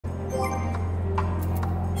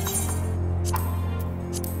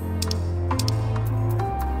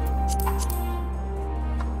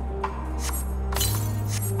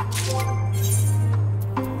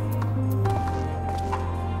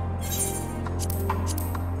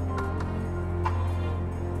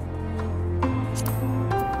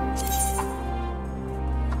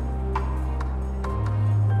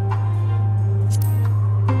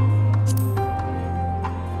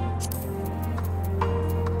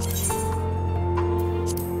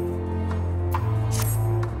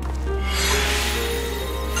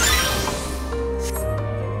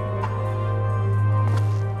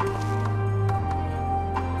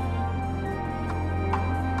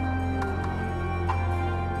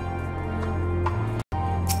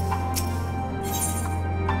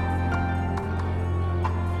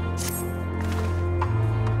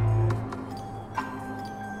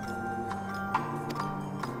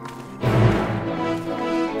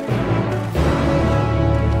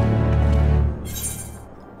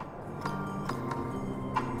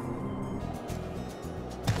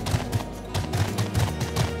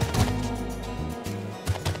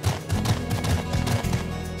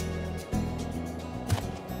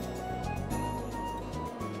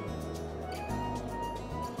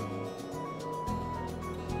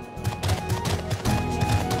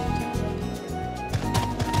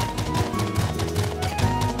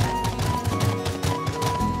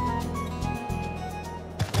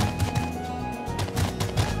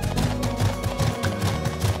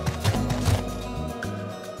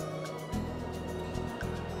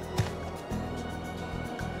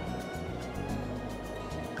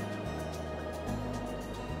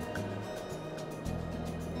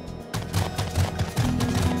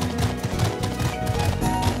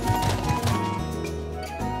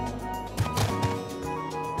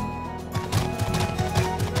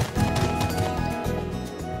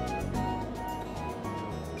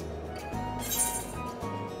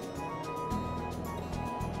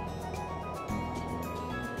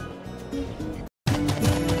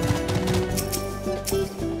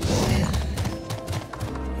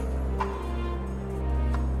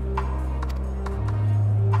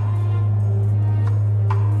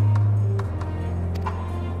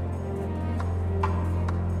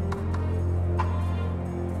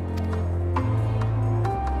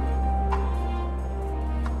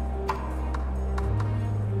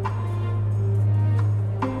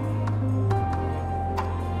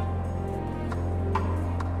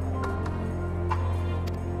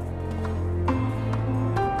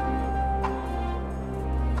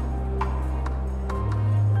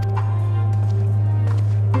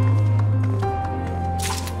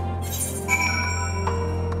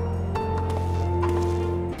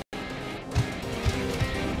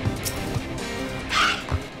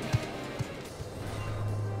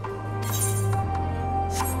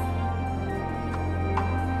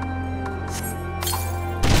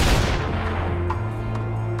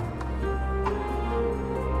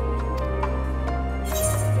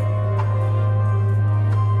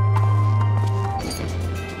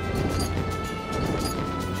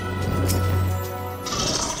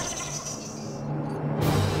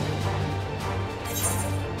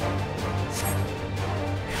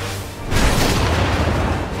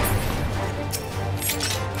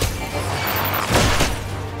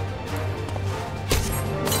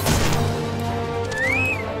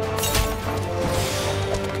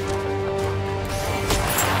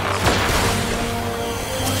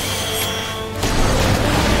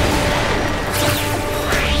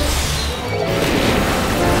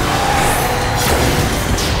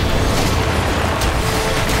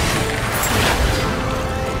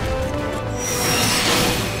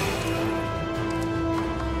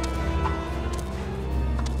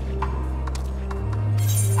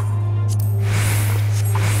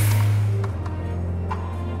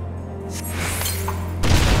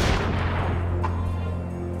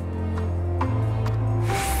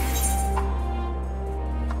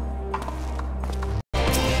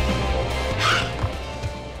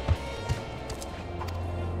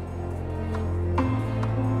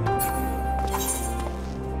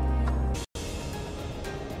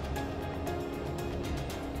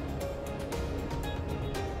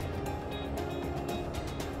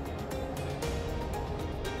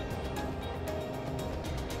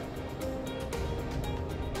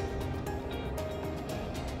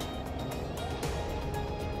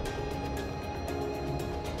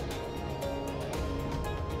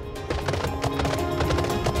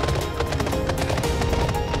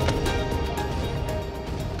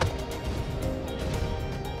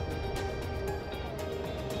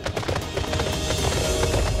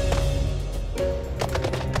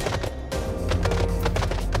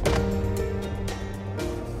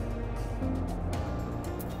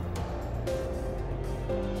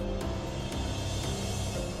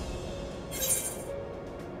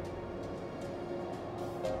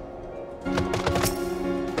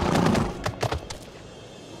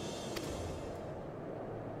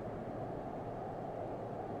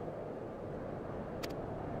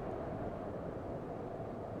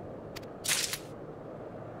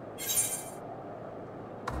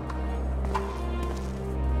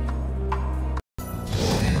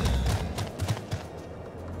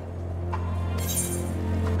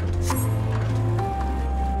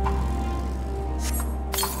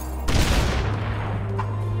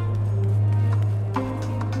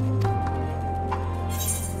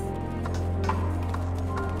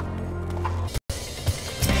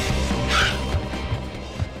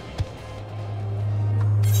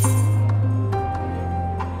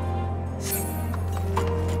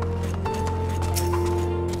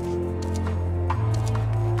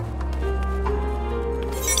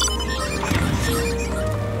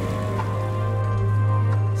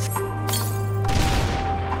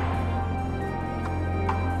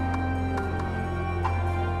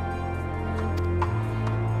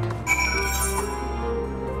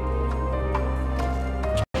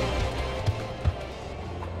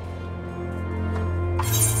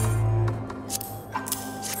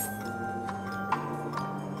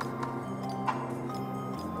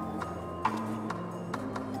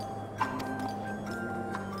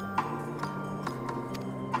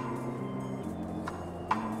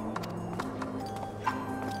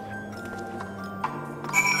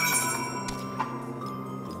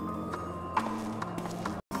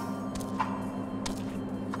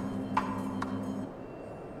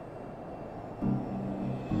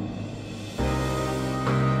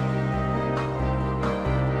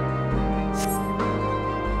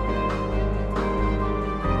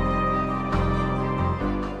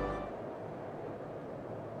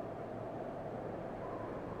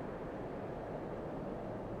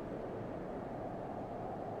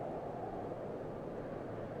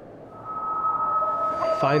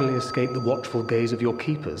finally escaped the watchful gaze of your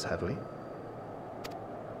keepers, have we?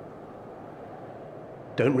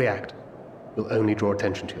 Don't react. You'll only draw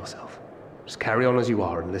attention to yourself. Just carry on as you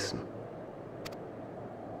are and listen.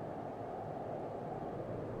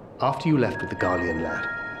 After you left with the Garlean lad,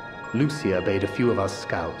 Lucia bade a few of us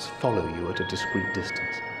scouts follow you at a discreet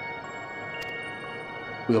distance.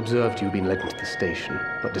 We observed you being led into the station,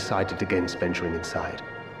 but decided against venturing inside.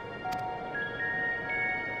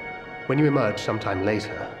 When you emerged sometime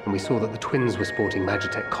later, and we saw that the twins were sporting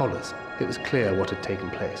magitek collars, it was clear what had taken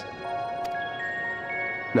place.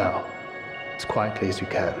 Now, as quietly as you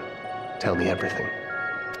can, tell me everything.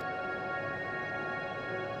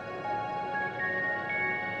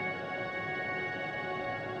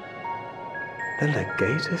 The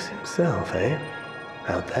Legatus himself, eh?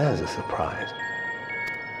 Now there's a surprise.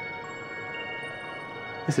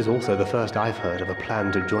 This is also the first I've heard of a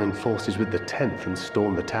plan to join forces with the 10th and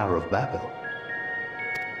storm the Tower of Babel.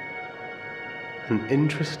 An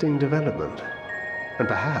interesting development, and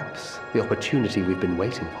perhaps the opportunity we've been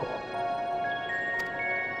waiting for.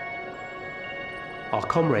 Our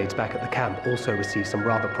comrades back at the camp also received some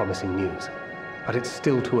rather promising news, but it's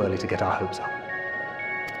still too early to get our hopes up.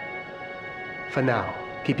 For now,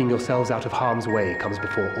 keeping yourselves out of harm's way comes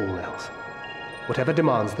before all else. Whatever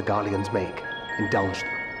demands the Garleans make, indulge them.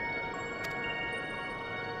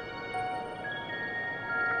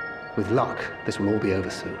 With luck, this will all be over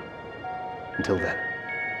soon. Until then.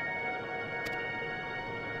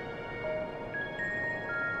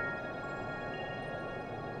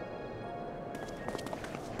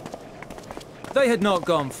 They had not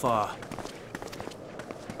gone far.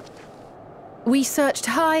 We searched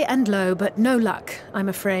high and low, but no luck, I'm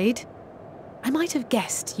afraid. I might have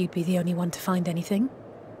guessed you'd be the only one to find anything.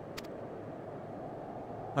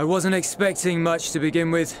 I wasn't expecting much to begin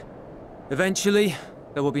with. Eventually,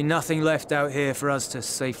 there will be nothing left out here for us to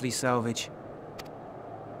safely salvage.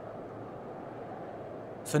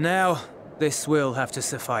 For now, this will have to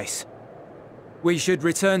suffice. We should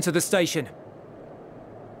return to the station.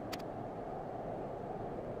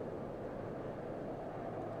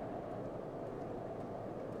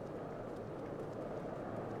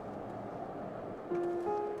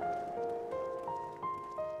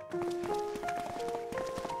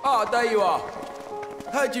 Ah, there you are.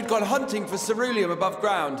 Heard you'd gone hunting for ceruleum above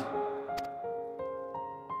ground.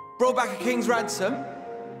 Brought back a king's ransom?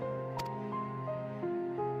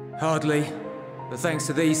 Hardly. But thanks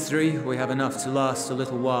to these three, we have enough to last a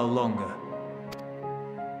little while longer.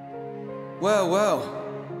 Well,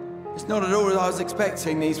 well. It's not at all as I was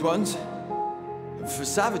expecting, these ones. For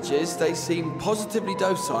savages, they seem positively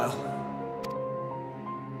docile.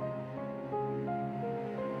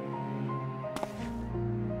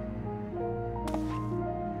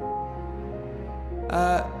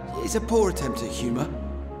 It's a poor attempt at humor.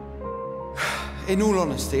 In all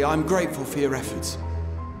honesty, I'm grateful for your efforts.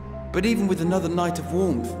 But even with another night of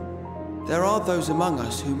warmth, there are those among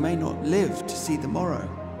us who may not live to see the morrow.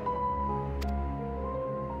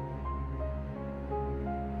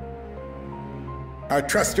 I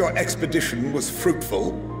trust your expedition was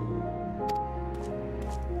fruitful.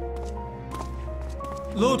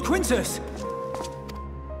 Lord Quintus!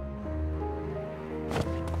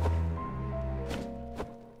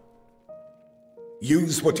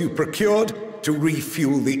 Use what you procured to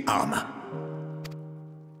refuel the armor.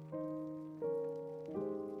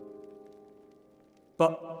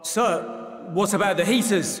 But, sir, what about the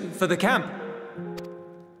heaters for the camp?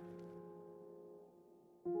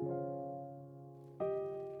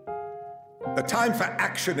 The time for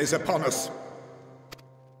action is upon us.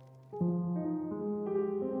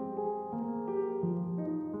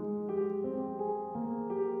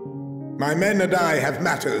 My men and I have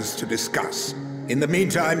matters to discuss. In the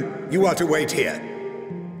meantime, you are to wait here.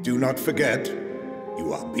 Do not forget,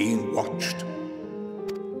 you are being watched.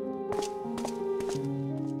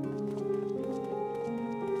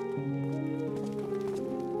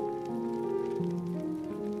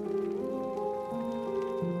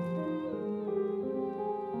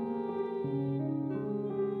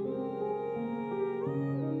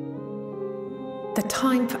 The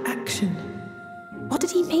time for action. What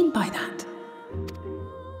did he mean by that?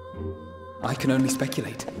 I can only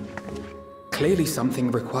speculate. Clearly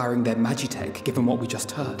something requiring their magitek, given what we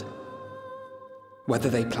just heard. Whether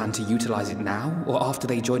they plan to utilize it now, or after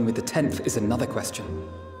they join with the 10th, is another question.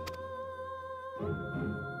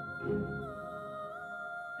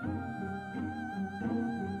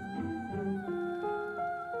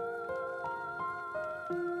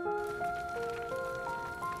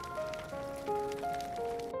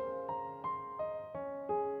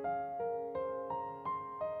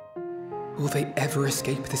 Will they ever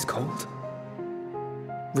escape this cold?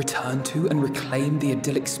 Return to and reclaim the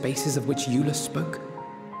idyllic spaces of which Jullus spoke?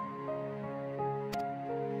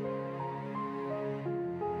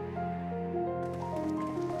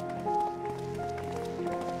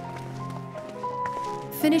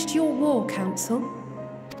 Finished your war, Council?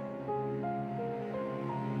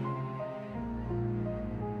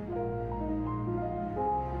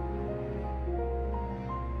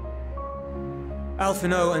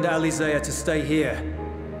 Alphino and Alea are to stay here,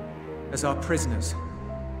 as our prisoners.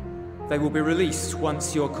 They will be released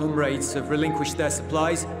once your comrades have relinquished their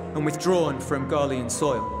supplies and withdrawn from Garlean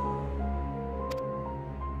soil.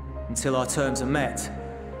 Until our terms are met,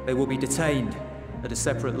 they will be detained at a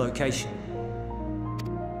separate location.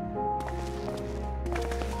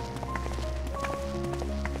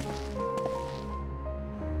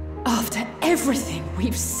 After everything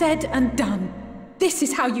we've said and done, this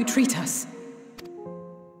is how you treat us.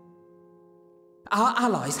 Our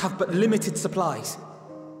allies have but limited supplies.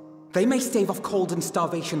 They may stave off cold and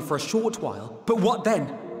starvation for a short while, but what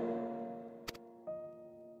then?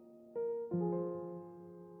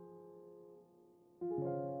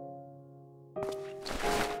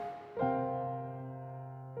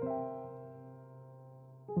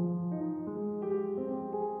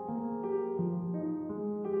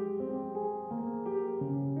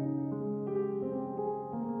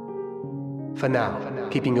 For now,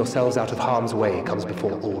 keeping yourselves out of harm's way comes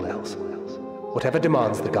before all else. Whatever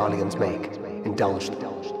demands the Garleans make, indulge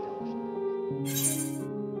them.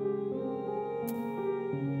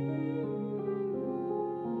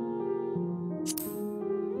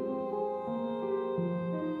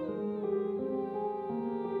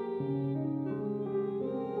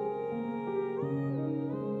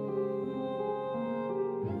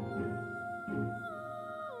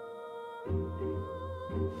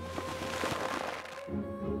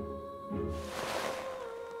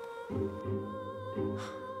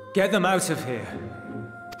 Get them out of here.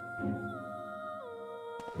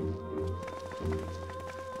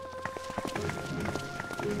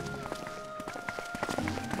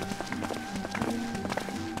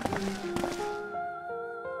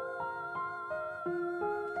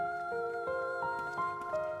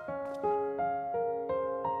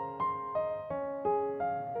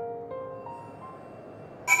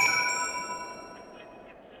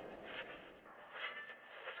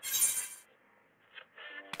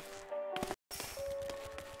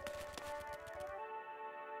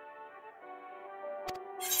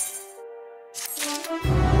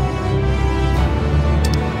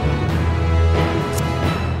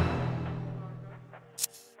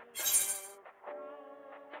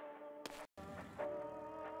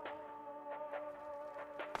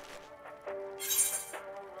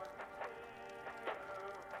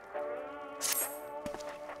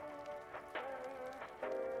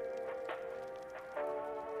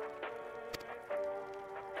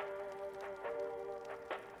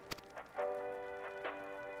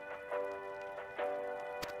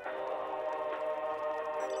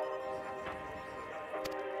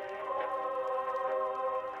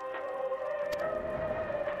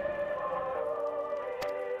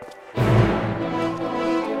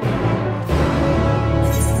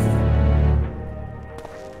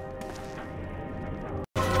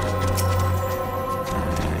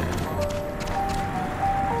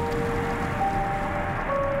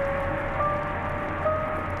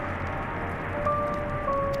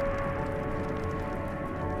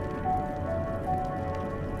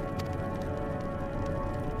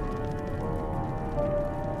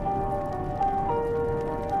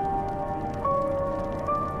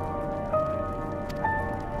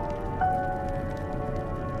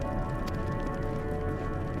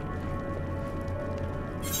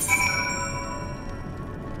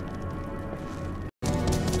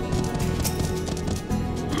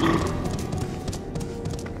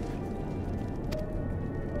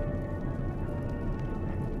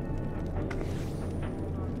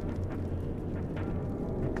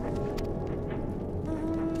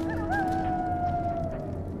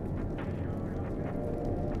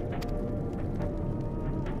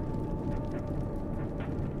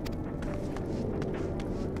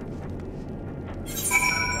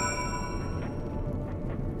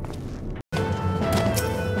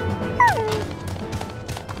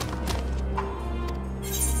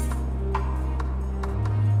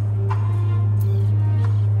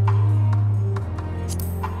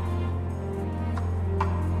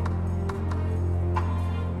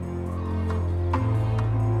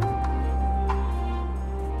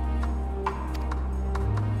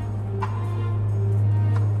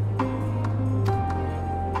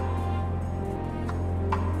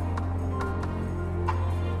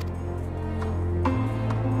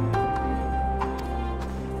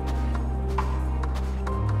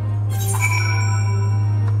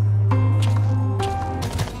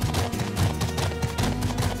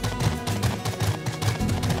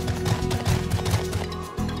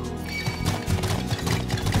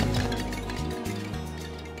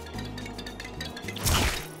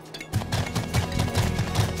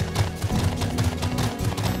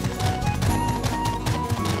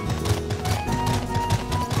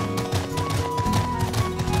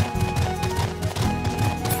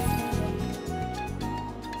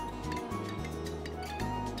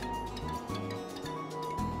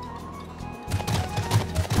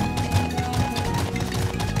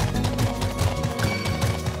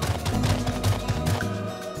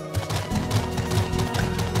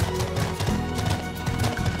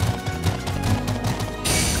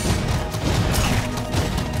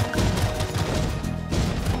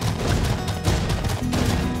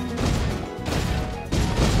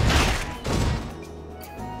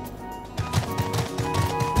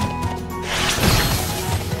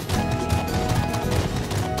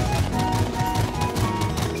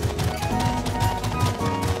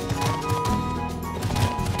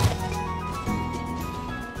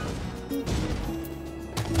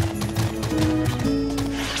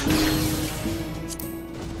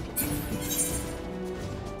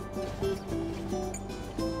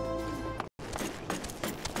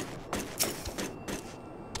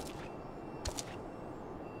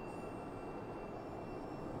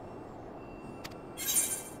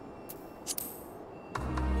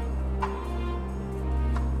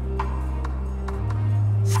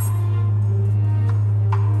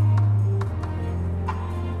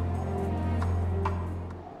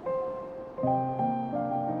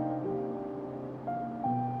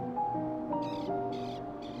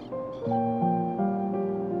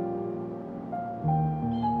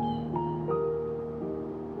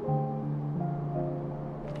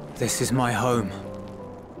 This is my home.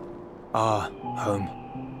 Our home.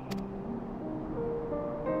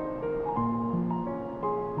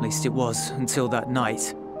 At least it was, until that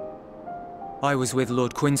night. I was with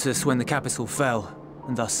Lord Quintus when the capital fell,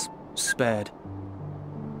 and thus spared.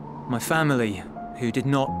 My family, who did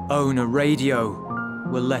not own a radio,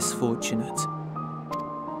 were less fortunate.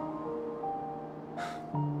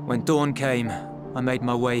 When dawn came, I made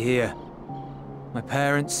my way here. My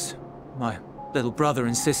parents, my little brother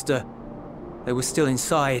and sister, they were still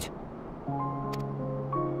inside.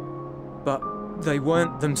 But they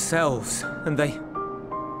weren't themselves, and they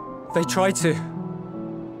tried to.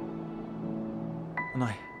 And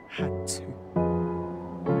I had to.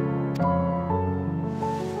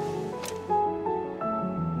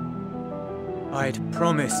 I'd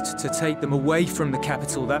promised to take them away from the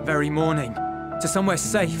capital that very morning, to somewhere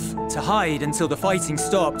safe, to hide until the fighting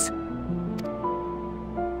stopped.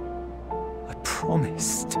 I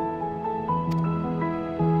promised. The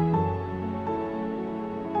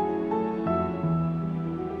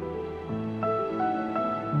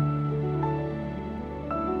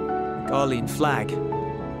Garlean flag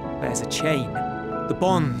bears a chain, the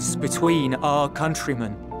bonds between our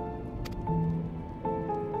countrymen.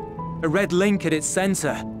 A red link at its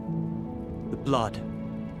center, the blood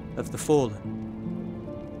of the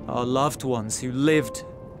fallen. Our loved ones who lived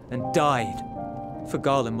and died for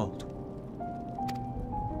Garlemald.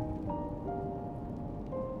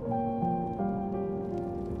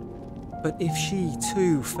 But if she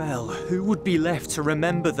too fell, who would be left to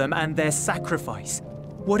remember them and their sacrifice?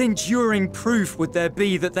 What enduring proof would there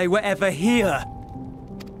be that they were ever here?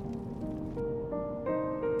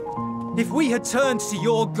 If we had turned to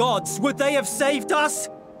your gods, would they have saved us?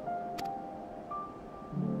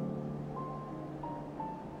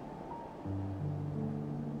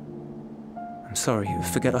 I'm sorry,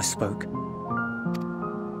 forget I spoke.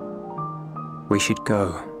 We should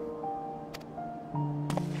go.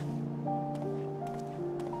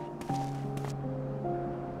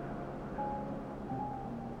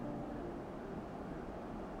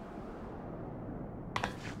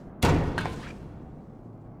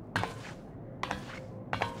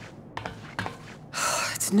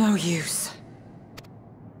 No use.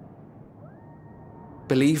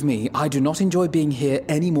 Believe me, I do not enjoy being here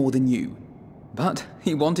any more than you. But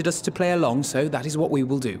he wanted us to play along, so that is what we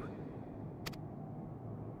will do.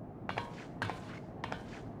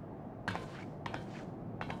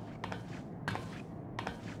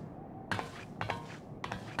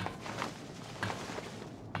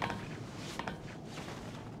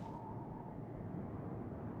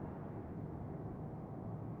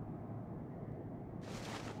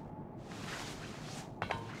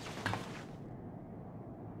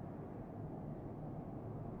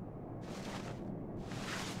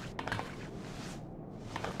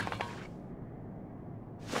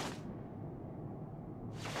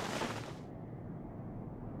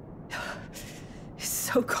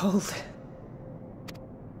 So cold.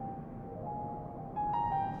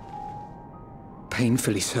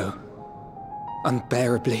 Painfully so.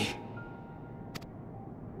 Unbearably.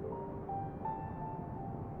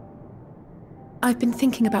 I've been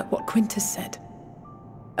thinking about what Quintus said.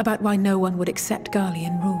 About why no one would accept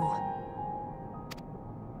Garlean rule.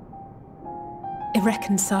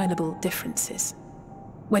 Irreconcilable differences.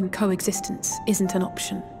 When coexistence isn't an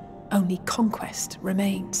option, only conquest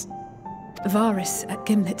remains. Varus at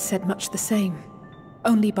Gimlet said much the same.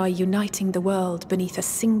 Only by uniting the world beneath a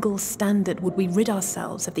single standard would we rid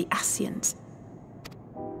ourselves of the Ascians.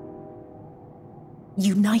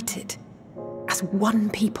 United as one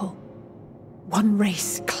people, one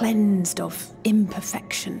race cleansed of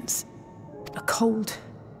imperfections, a cold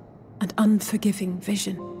and unforgiving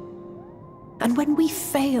vision. And when we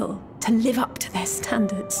fail to live up to their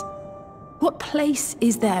standards, what place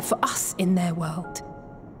is there for us in their world?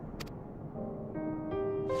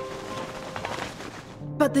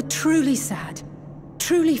 But the truly sad,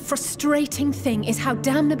 truly frustrating thing is how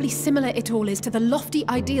damnably similar it all is to the lofty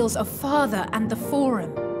ideals of Father and the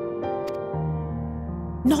Forum.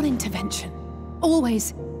 Non-intervention.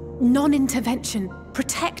 Always non-intervention.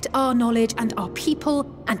 Protect our knowledge and our people,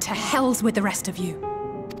 and to hells with the rest of you.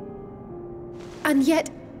 And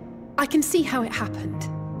yet, I can see how it happened.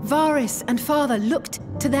 Varus and Father looked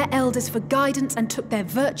to their elders for guidance and took their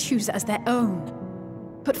virtues as their own.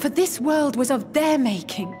 But for this world was of their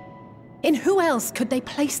making. In who else could they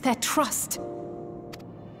place their trust?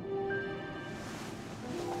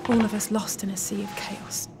 All of us lost in a sea of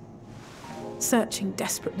chaos, searching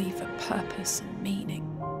desperately for purpose and meaning.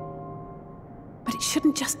 But it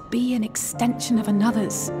shouldn't just be an extension of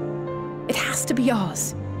another's. It has to be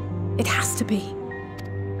ours. It has to be.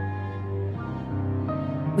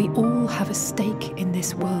 We all have a stake in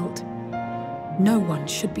this world. No one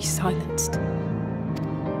should be silenced.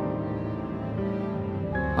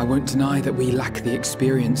 I won't deny that we lack the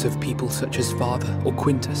experience of people such as Father or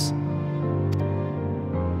Quintus.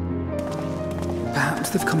 Perhaps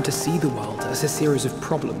they've come to see the world as a series of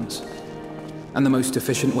problems, and the most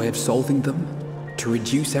efficient way of solving them, to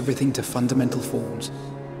reduce everything to fundamental forms.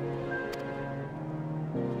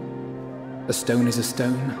 A stone is a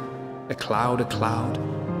stone, a cloud,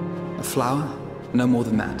 a flower, no more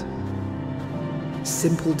than that.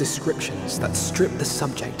 Simple descriptions that strip the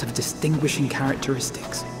subject of distinguishing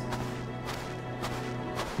characteristics.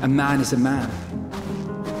 A man is a man,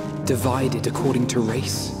 divided according to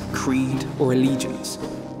race, creed, or allegiance,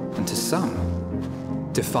 and to some,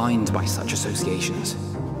 defined by such associations.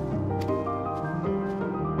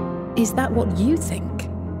 Is that what you think?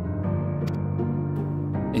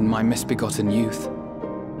 In my misbegotten youth.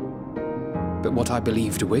 But what I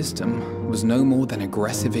believed wisdom was no more than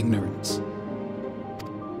aggressive ignorance.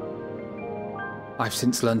 I've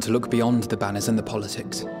since learned to look beyond the banners and the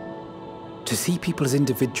politics, to see people as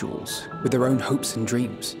individuals with their own hopes and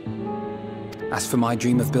dreams. As for my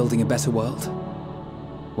dream of building a better world,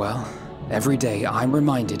 well, every day I'm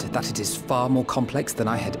reminded that it is far more complex than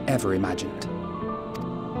I had ever imagined.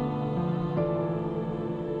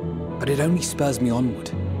 But it only spurs me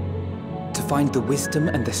onward, to find the wisdom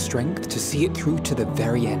and the strength to see it through to the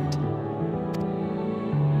very end.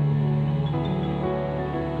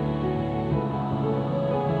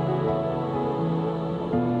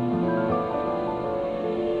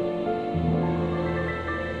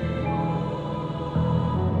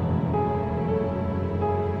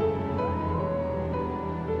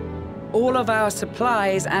 All of our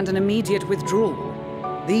supplies and an immediate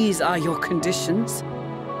withdrawal. These are your conditions?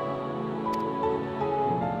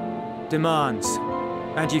 Demands.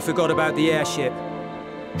 And you forgot about the airship.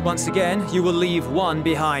 Once again, you will leave one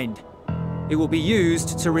behind. It will be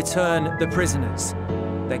used to return the prisoners.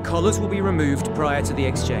 Their collars will be removed prior to the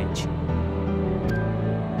exchange.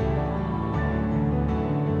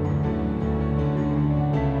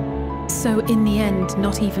 So in the end,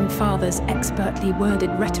 not even Father's expertly worded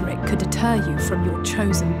rhetoric could deter you from your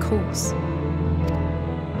chosen course.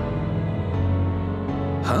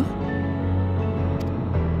 Huh?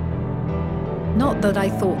 Not that I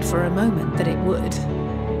thought for a moment that it would.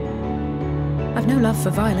 I've no love for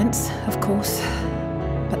violence, of course,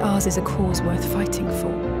 but ours is a cause worth fighting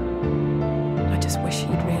for. I just wish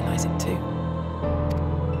he'd realize it too.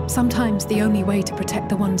 Sometimes the only way to protect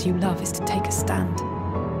the ones you love is to take a stand,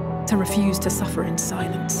 to refuse to suffer in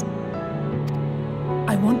silence.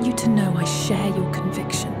 I want you to know I share your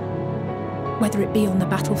conviction. Whether it be on the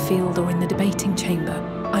battlefield or in the debating chamber,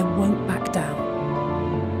 I won't back down.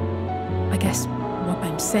 I guess what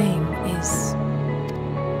I'm saying is...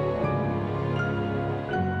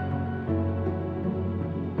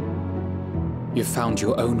 You've found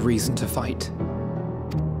your own reason to fight.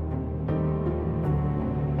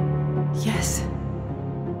 Yes.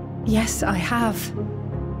 Yes, I have.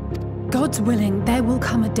 God's willing, there will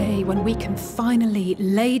come a day when we can finally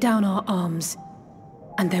lay down our arms,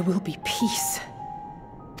 and there will be peace.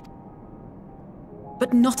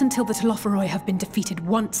 But not until the Telophoroi have been defeated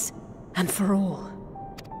once and for all.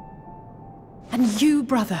 And you,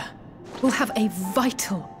 brother, will have a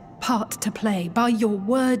vital part to play. By your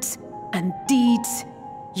words and deeds,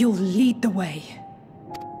 you'll lead the way.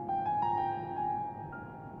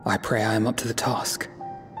 I pray I am up to the task.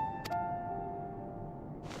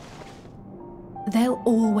 There'll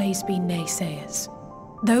always be naysayers.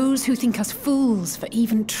 Those who think us fools for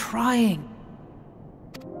even trying.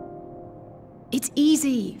 It's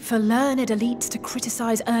easy for learned elites to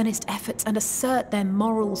criticize earnest efforts and assert their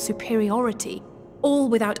moral superiority, all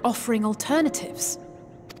without offering alternatives.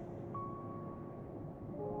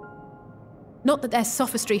 Not that their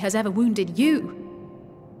sophistry has ever wounded you.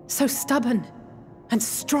 So stubborn and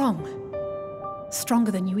strong.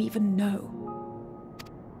 Stronger than you even know.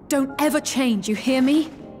 Don't ever change, you hear me?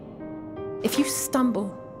 If you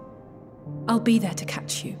stumble, I'll be there to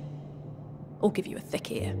catch you. Or give you a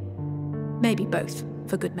thick ear. Maybe both,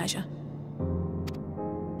 for good measure.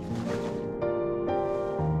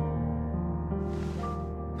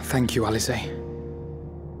 Thank you, Alice.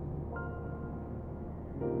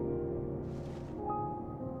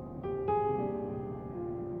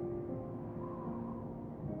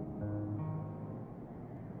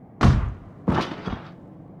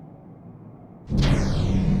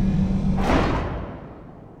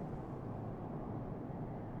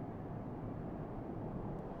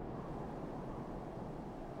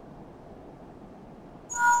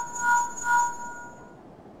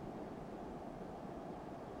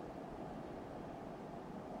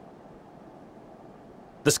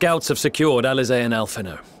 The scouts have secured Alizé and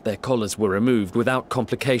Alphino. Their collars were removed without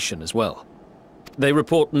complication as well. They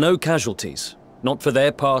report no casualties, not for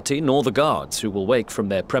their party nor the guards, who will wake from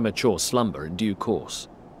their premature slumber in due course.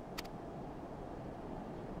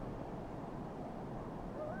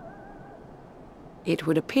 It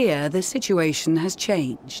would appear the situation has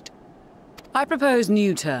changed. I propose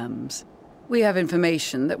new terms. We have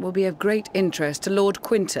information that will be of great interest to Lord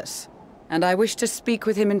Quintus, and I wish to speak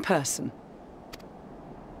with him in person.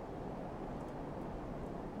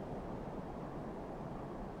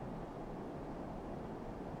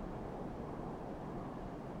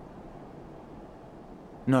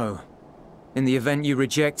 No. In the event you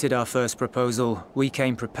rejected our first proposal, we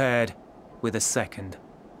came prepared with a second.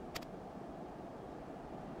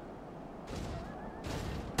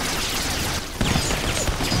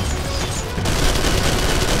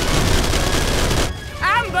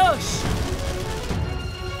 Ambush!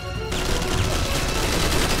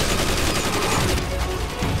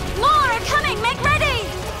 More are coming! Make ready!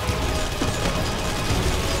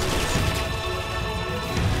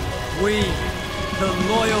 We, the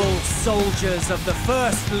loyal soldiers of the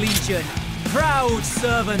Ist Legion, proud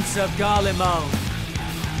servants of Garlemald,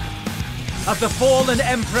 of the fallen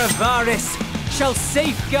Emperor Varys, shall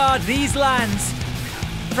safeguard these lands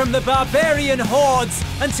from the barbarian hordes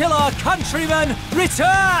until our countrymen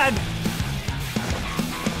return!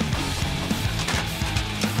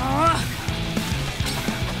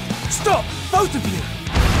 Stop, both of you!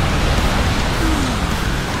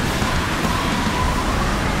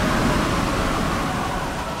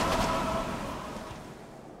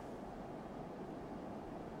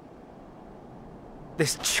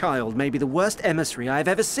 This child may be the worst emissary I have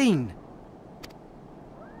ever seen.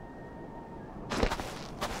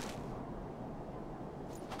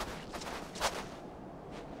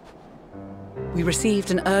 We received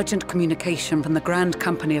an urgent communication from the Grand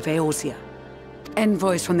Company of Eorzea.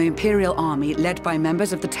 Envoys from the Imperial Army, led by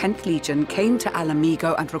members of the 10th Legion, came to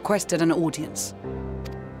Alamigo and requested an audience.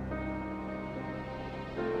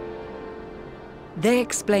 They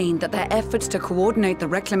explained that their efforts to coordinate the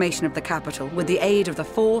reclamation of the capital with the aid of the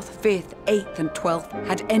 4th, 5th, 8th, and 12th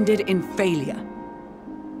had ended in failure.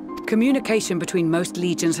 Communication between most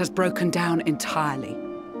legions has broken down entirely.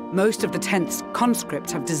 Most of the 10th's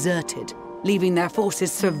conscripts have deserted, leaving their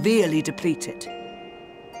forces severely depleted.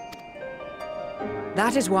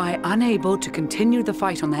 That is why, unable to continue the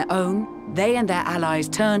fight on their own, they and their allies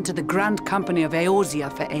turned to the Grand Company of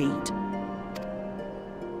Eorzea for aid.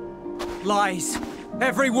 Lies!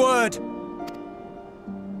 Every word!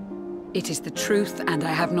 It is the truth, and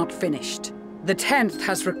I have not finished. The 10th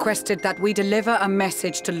has requested that we deliver a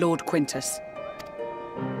message to Lord Quintus.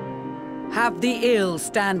 Have the ill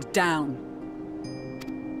stand down.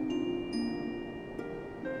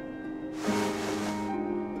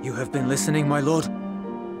 You have been listening, my lord?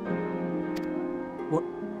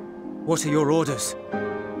 What are your orders?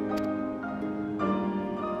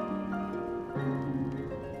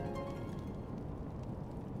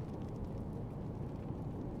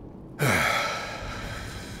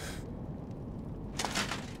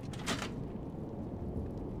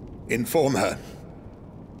 Inform her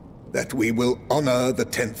that we will honor the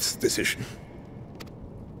 10th's decision.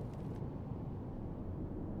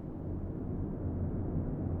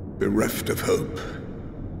 Bereft of hope,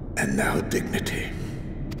 and now dignity.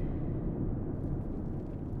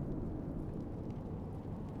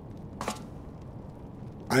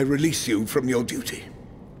 I release you from your duty.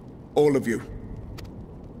 All of you.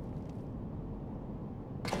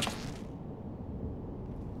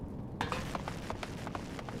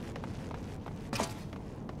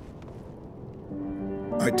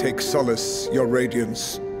 I take solace, your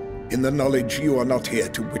radiance, in the knowledge you are not here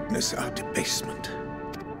to witness our debasement.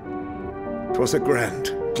 'Twas a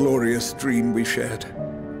grand, glorious dream we shared.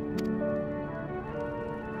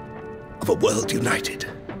 Of a world united,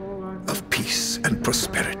 of peace and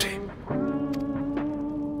prosperity.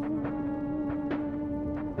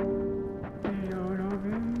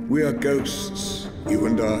 We are ghosts, you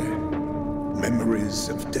and I, memories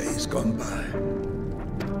of days gone by.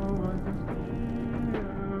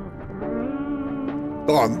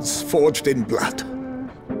 Bonds forged in blood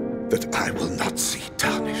that I will not see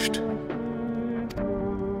tarnished.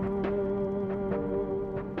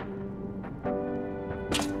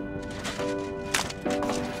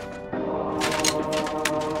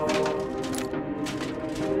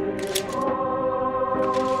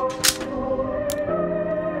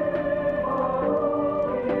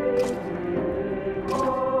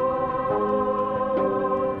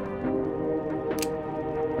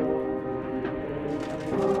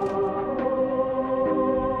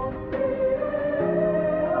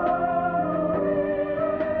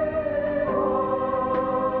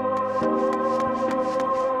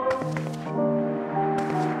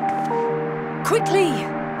 Quickly!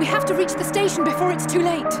 We have to reach the station before it's too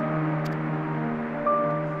late.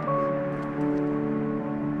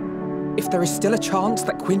 If there is still a chance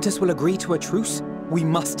that Quintus will agree to a truce, we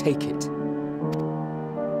must take it.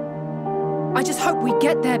 I just hope we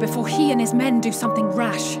get there before he and his men do something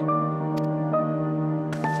rash.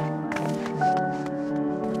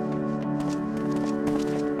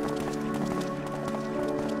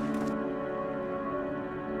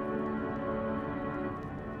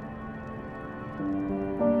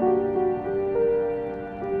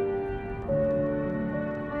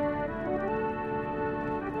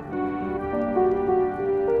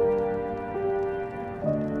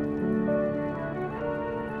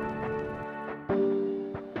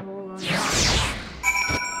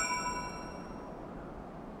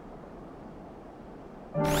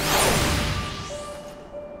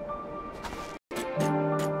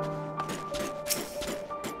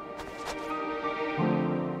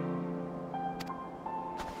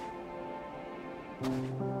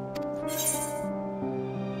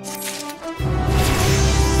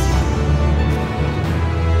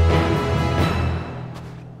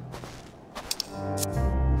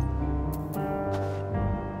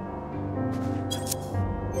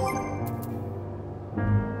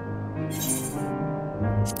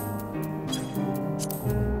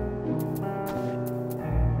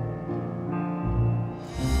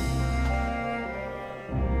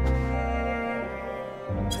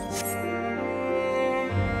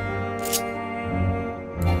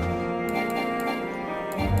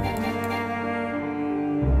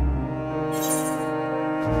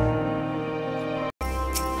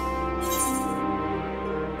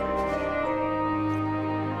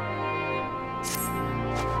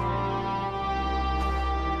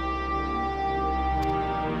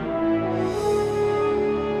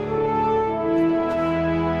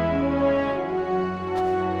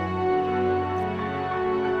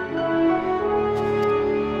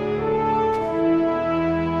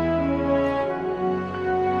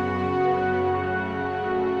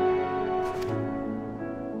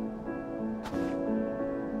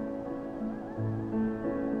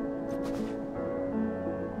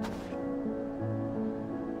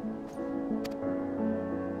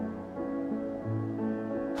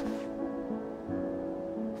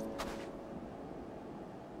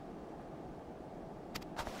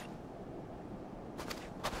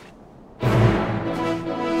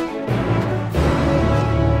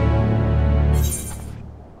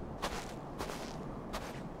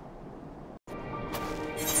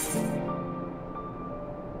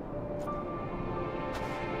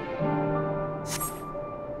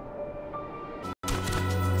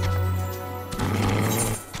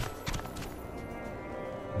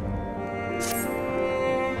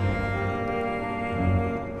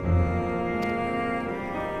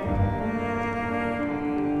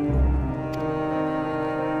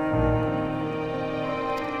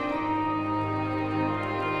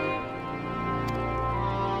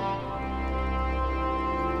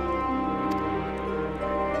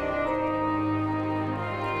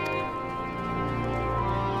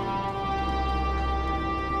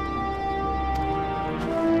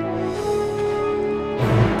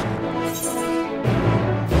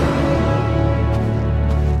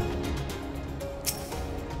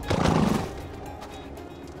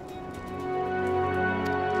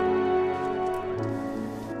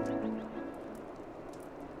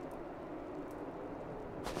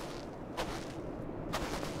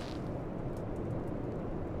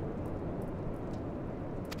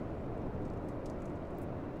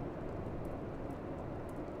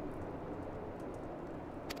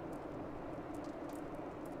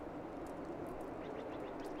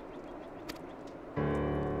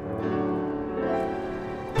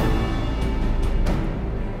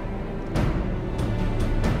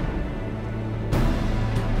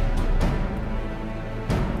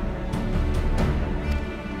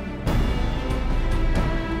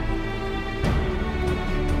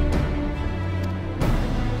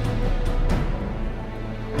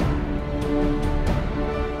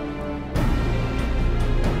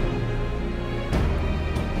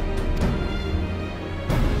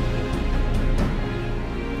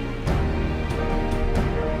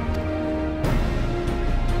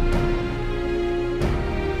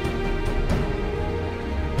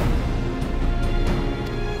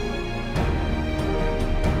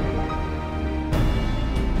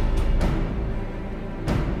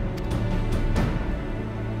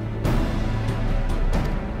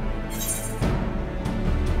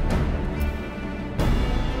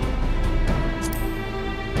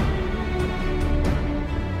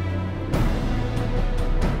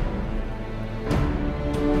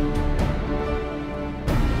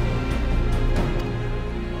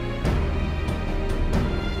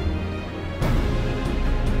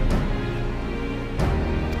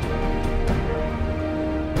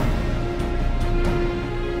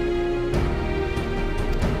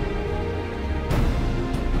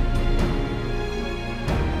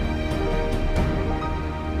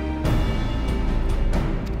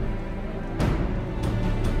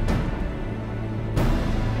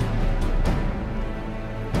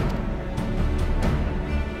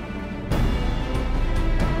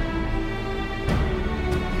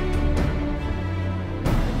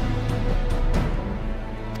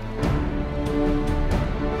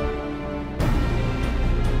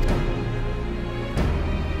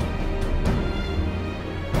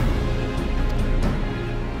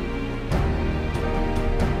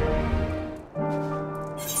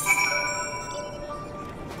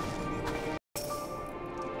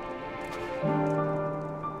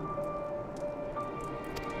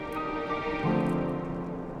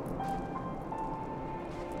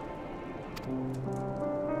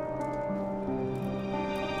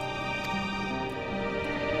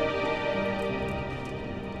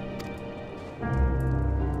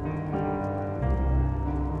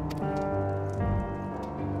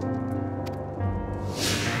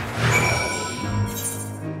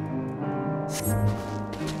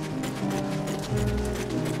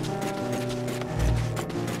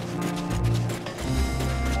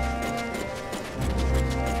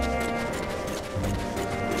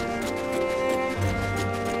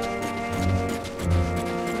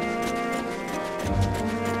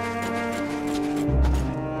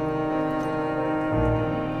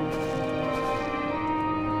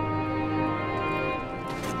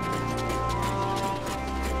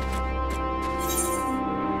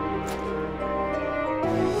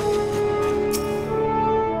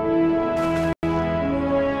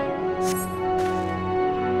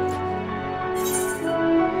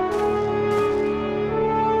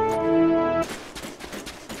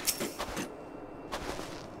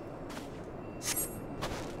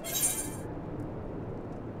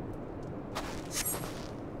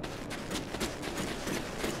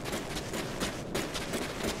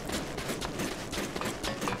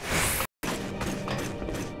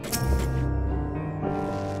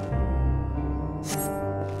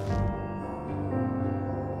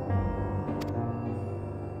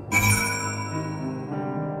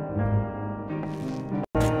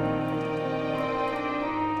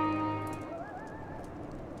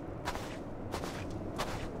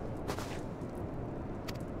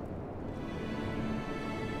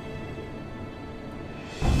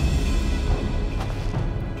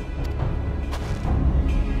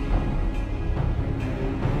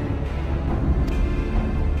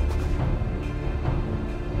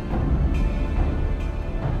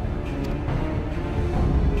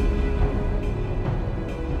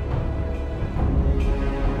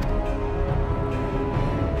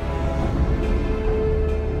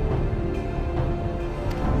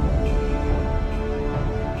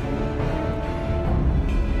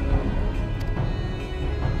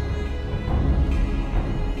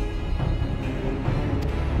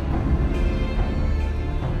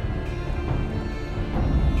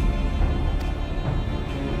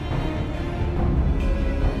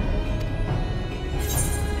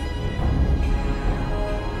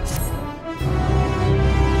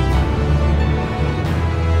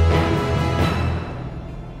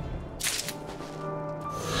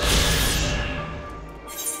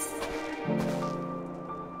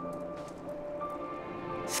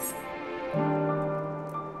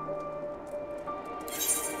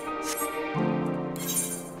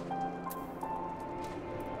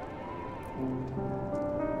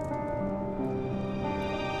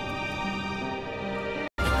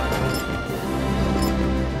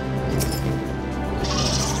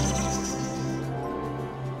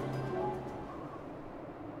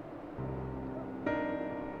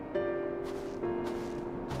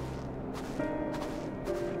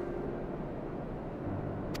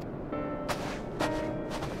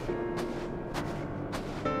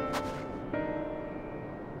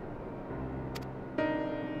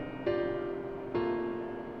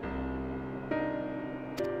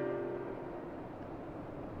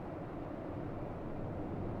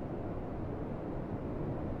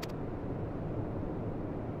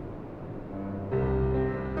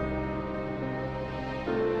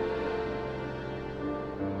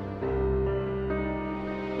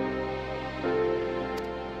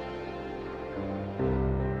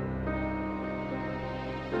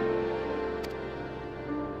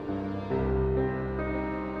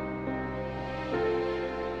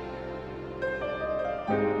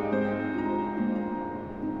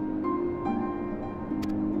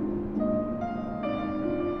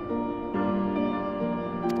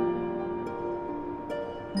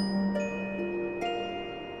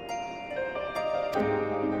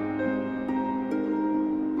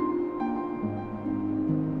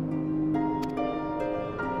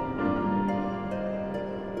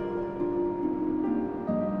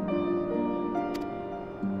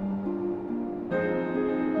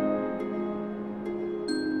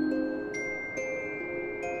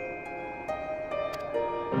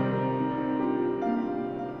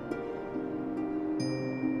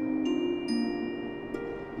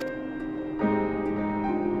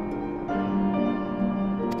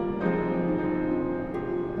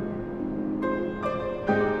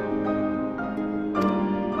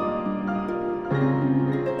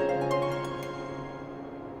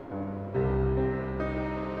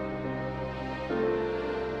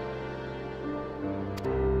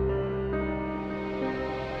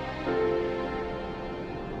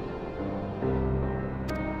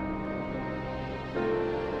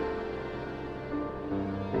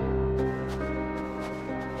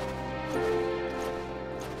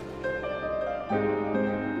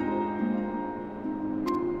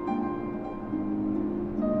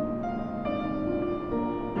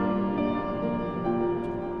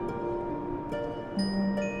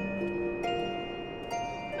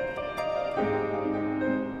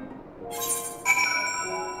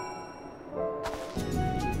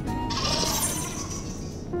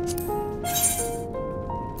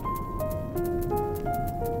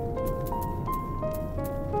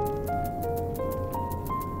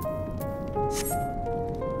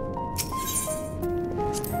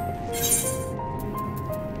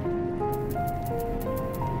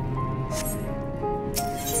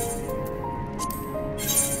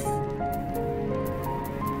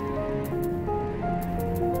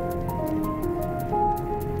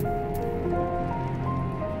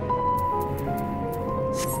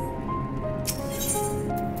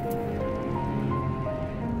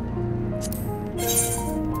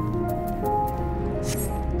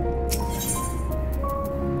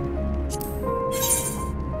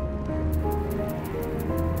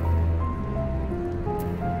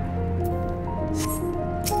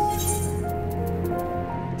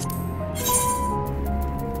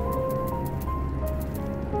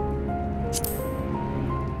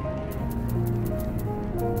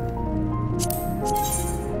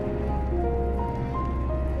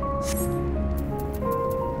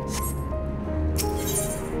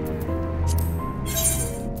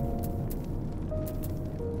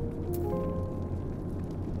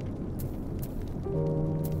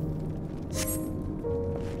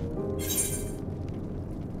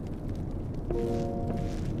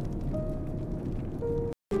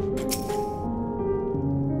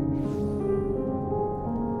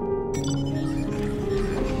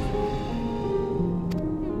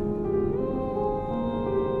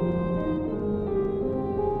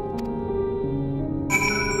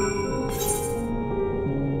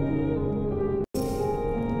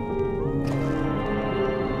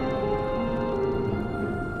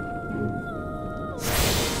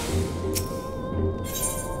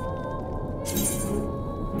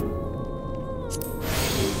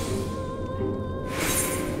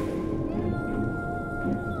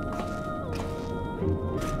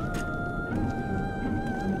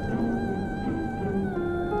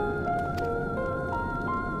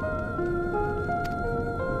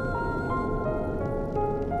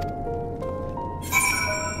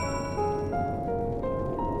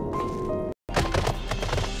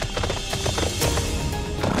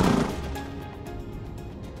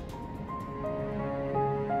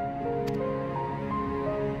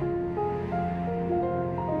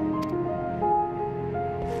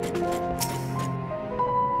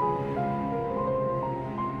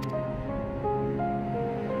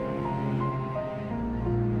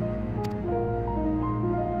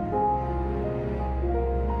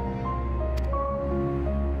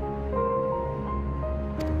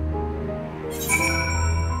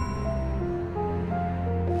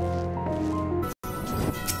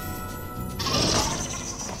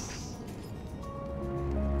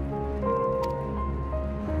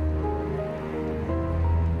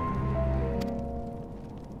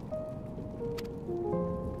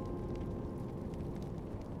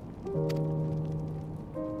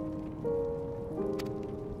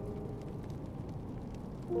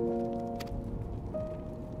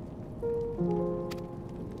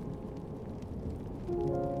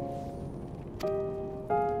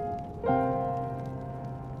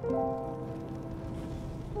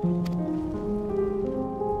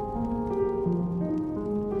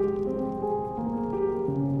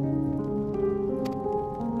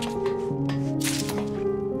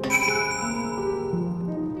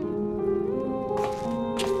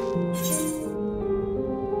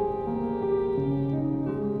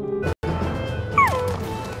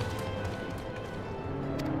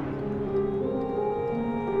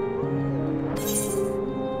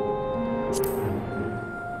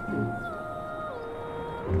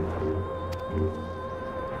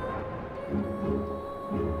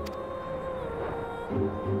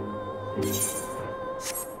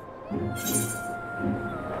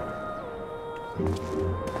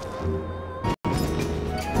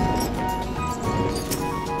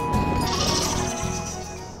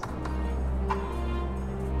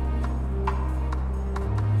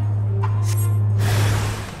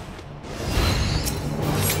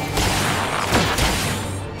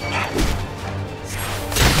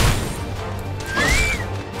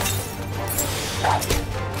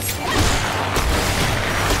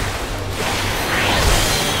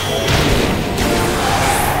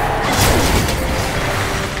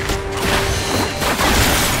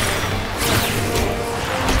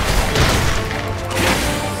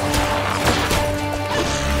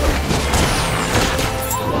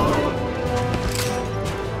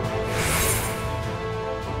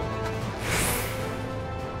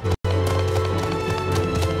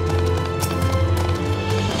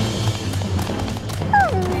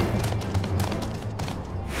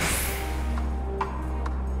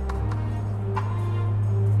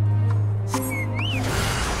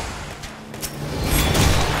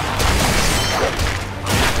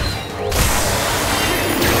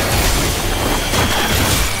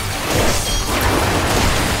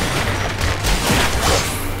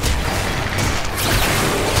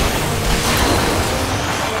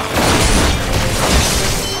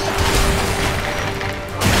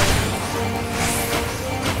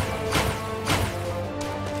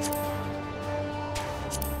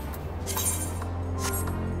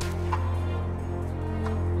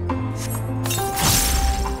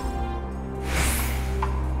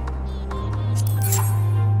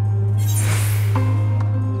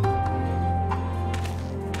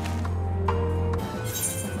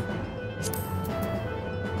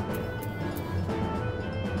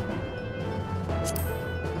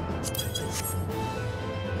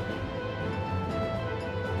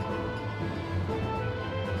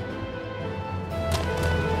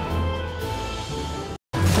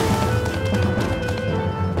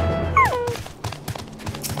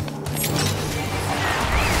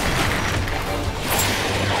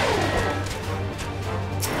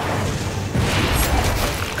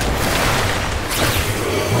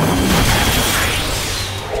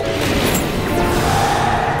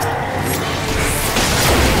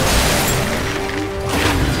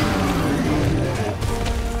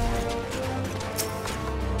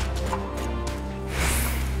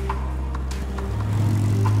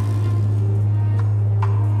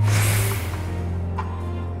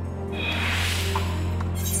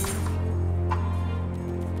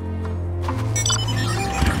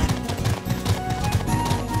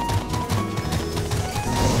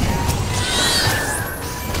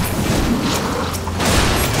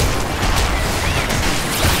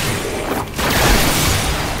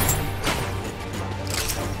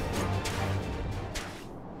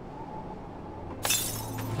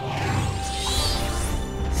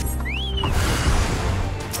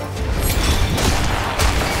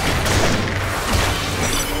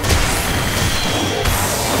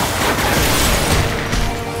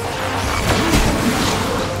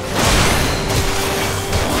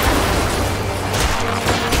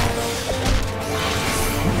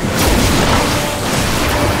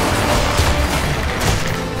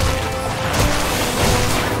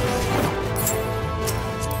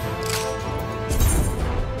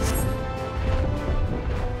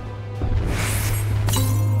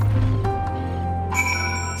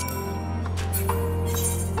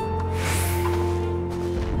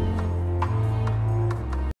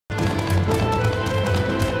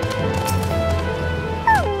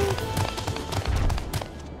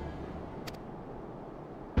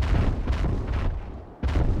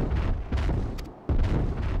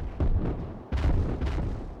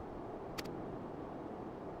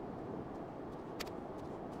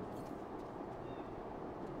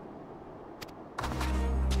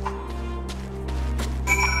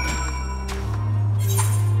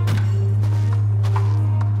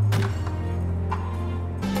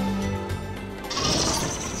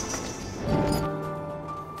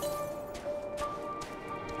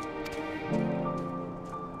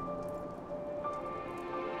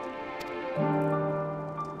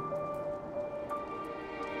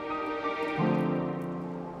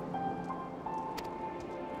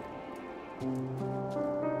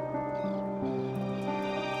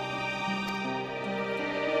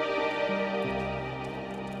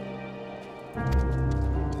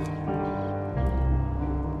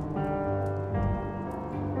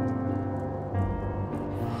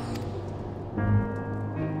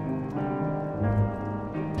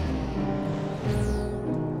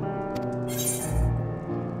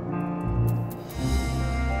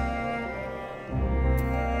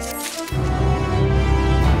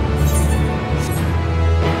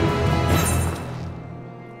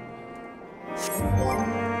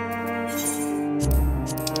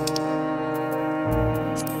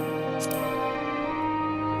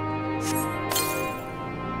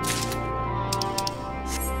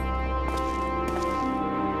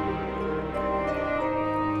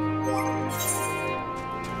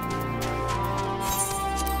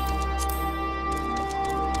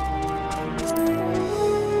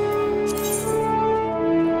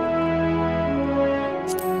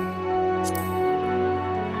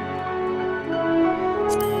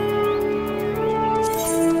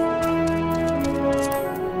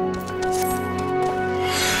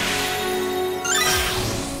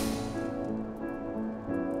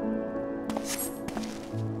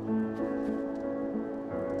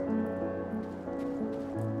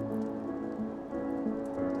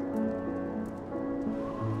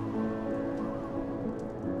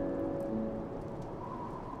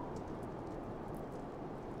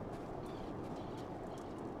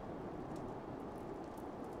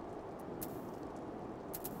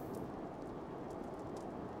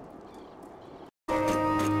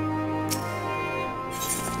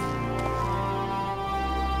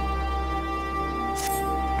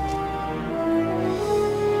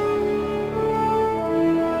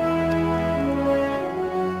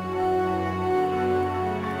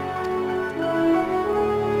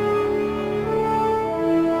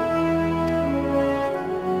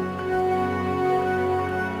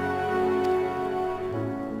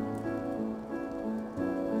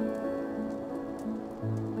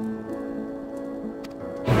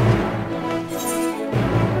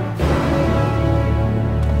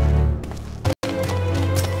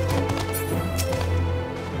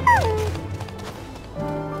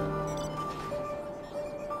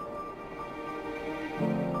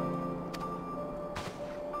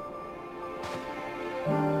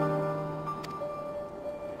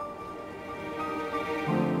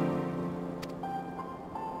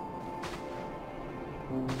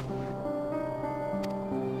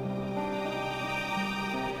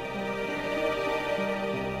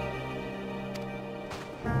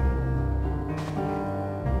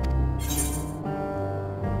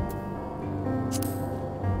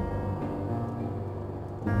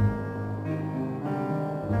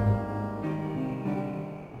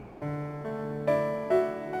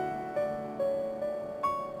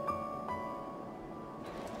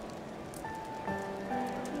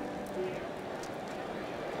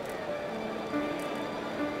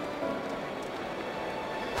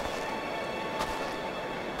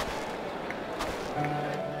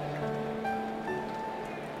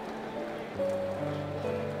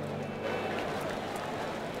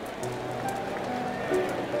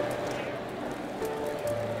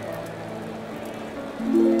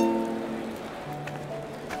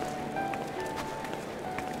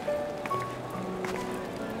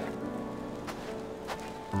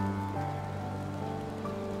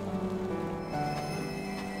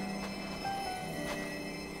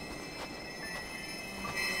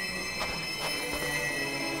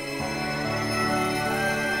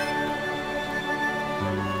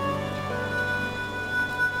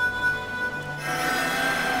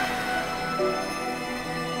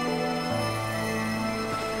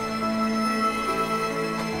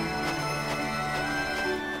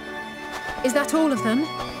 Is that all of them?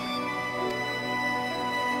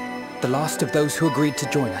 The last of those who agreed to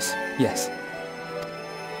join us, yes.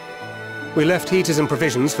 We left heaters and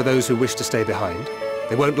provisions for those who wish to stay behind.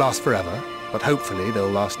 They won't last forever, but hopefully they'll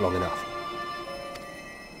last long enough.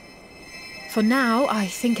 For now, I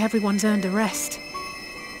think everyone's earned a rest.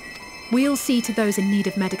 We'll see to those in need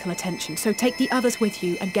of medical attention, so take the others with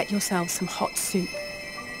you and get yourselves some hot soup.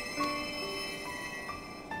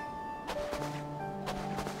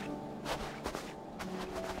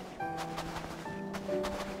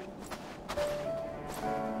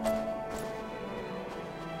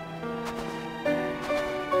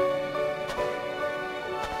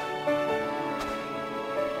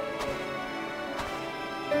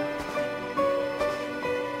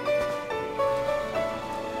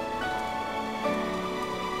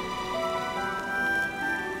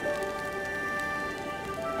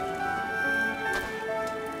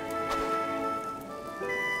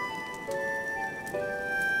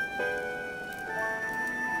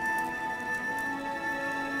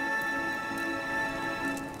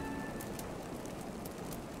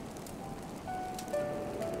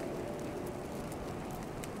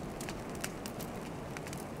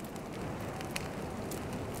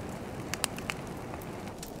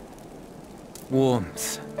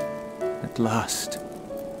 Warmth. At last.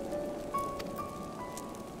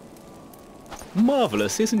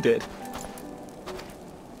 Marvelous, isn't it?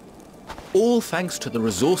 All thanks to the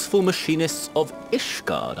resourceful machinists of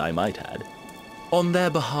Ishgard, I might add. On their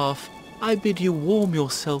behalf, I bid you warm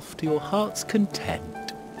yourself to your heart's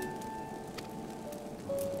content.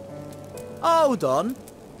 Hold on.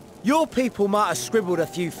 Your people might have scribbled a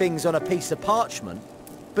few things on a piece of parchment,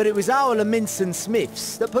 but it was our Minson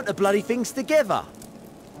Smiths that put the bloody things together.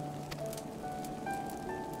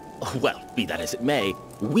 Well, be that as it may,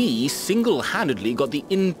 we single-handedly got the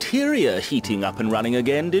interior heating up and running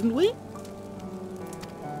again, didn't we?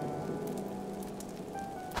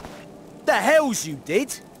 The hells you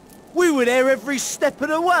did! We were there every step of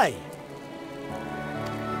the way!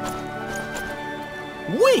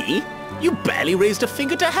 We? You barely raised a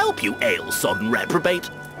finger to help, you ale-sodden reprobate!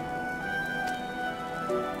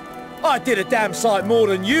 I did a damn sight more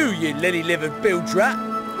than you, you lily-livered bilge rat!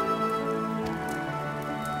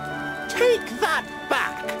 Take that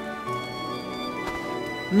back!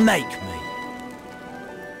 Make me.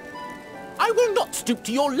 I will not stoop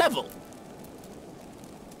to your level!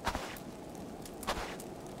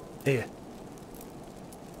 Here.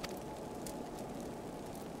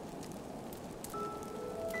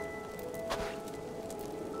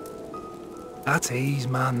 At ease,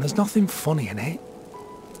 man. There's nothing funny in it.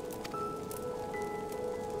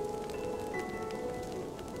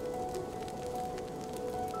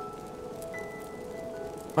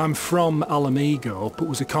 I'm from Alamigo, but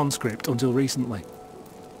was a conscript until recently.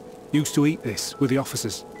 Used to eat this with the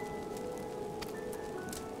officers.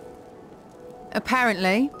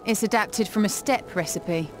 Apparently, it's adapted from a steppe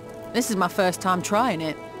recipe. This is my first time trying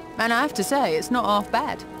it, and I have to say, it's not half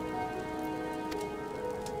bad.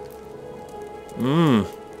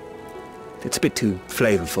 It's a bit too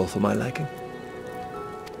flavorful for my liking.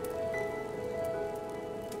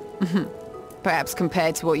 Perhaps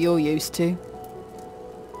compared to what you're used to.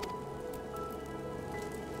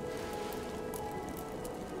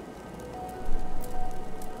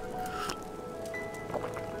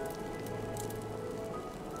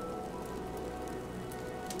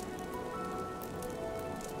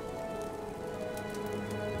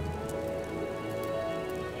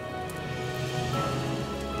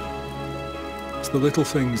 the little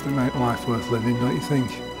things that make life worth living, don't you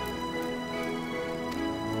think?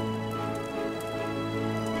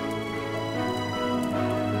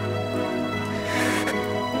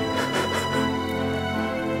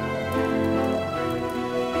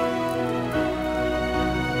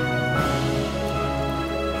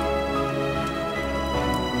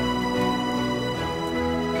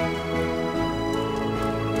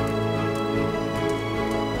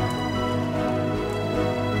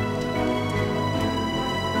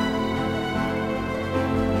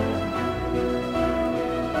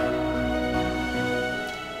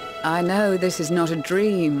 I know this is not a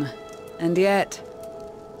dream, and yet...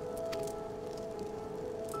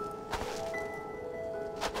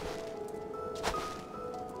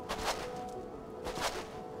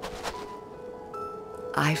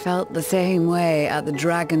 I felt the same way at the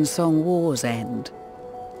Dragon Song War's end.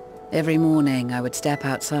 Every morning I would step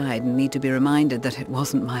outside and need to be reminded that it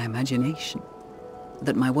wasn't my imagination,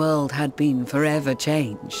 that my world had been forever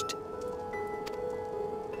changed.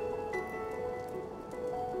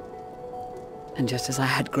 And just as I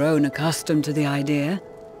had grown accustomed to the idea,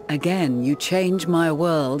 again you change my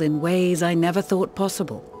world in ways I never thought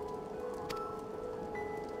possible.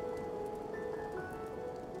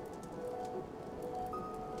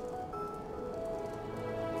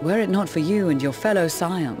 Were it not for you and your fellow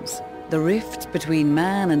scions, the rifts between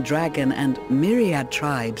man and dragon and myriad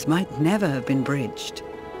tribes might never have been bridged.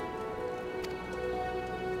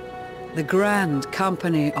 The Grand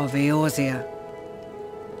Company of Eorzea,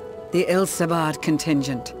 the Ilsabard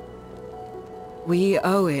contingent. We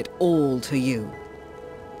owe it all to you.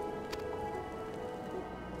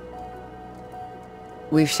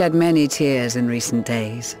 We've shed many tears in recent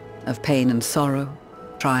days, of pain and sorrow,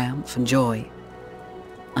 triumph and joy.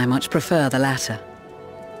 I much prefer the latter.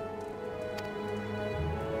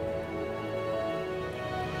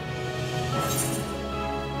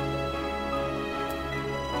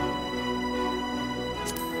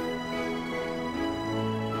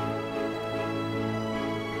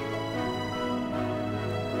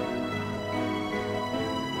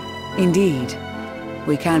 Indeed,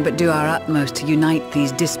 we can but do our utmost to unite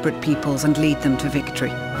these disparate peoples and lead them to victory.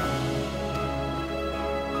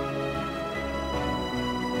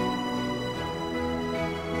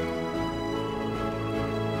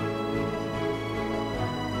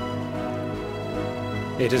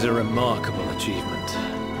 It is a remarkable achievement.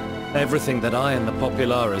 Everything that I and the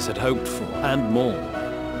Populares had hoped for, and more.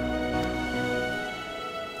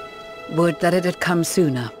 Would that it had come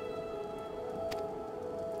sooner.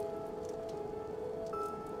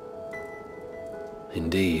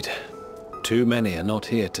 Indeed. Too many are not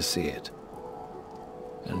here to see it.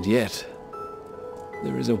 And yet,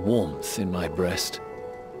 there is a warmth in my breast,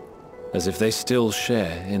 as if they still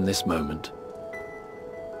share in this moment.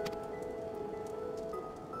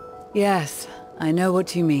 Yes, I know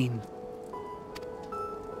what you mean.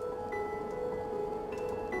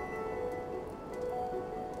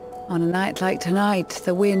 On a night like tonight,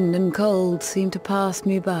 the wind and cold seem to pass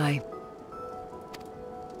me by.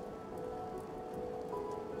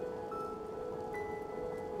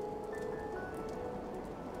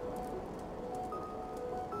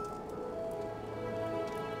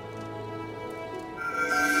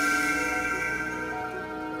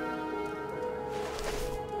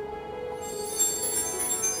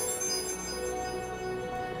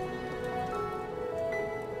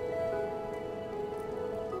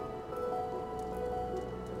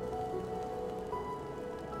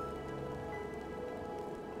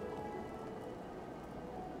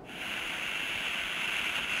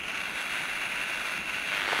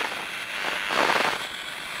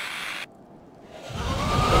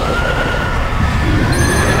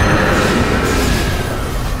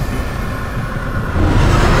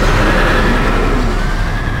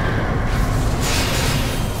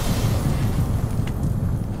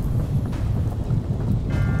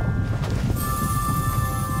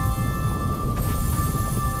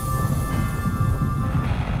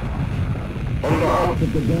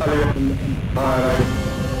 of the Garlemald, I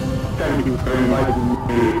thank you for inviting me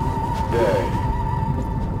today.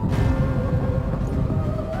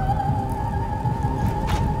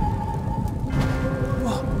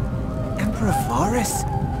 What? Emperor Varus?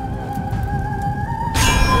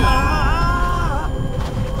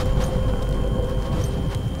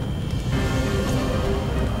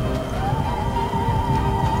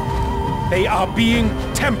 They are being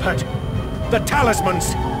tempered. The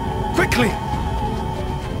talismans! Quickly!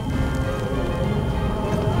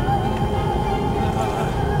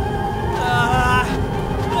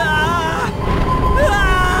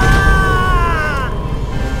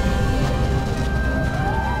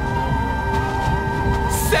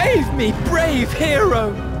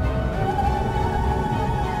 hero!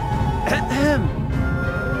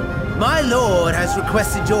 My lord has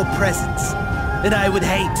requested your presence, and I would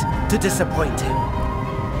hate to disappoint him.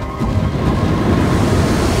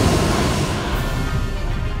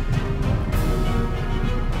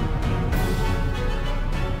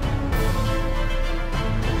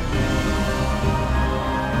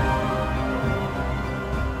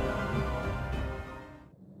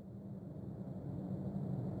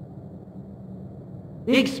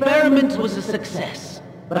 The experiment was a success,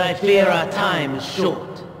 but I fear our time is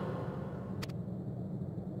short.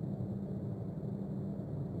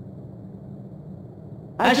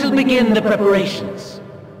 I shall begin the preparations.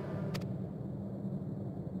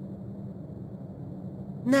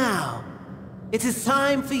 Now, it is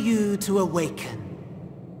time for you to awaken.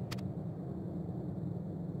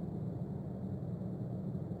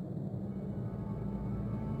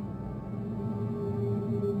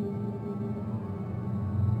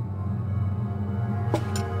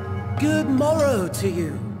 Good morrow to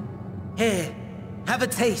you. Here, have a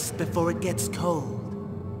taste before it gets cold.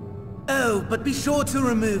 Oh, but be sure to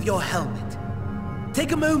remove your helmet.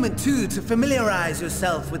 Take a moment, too, to familiarize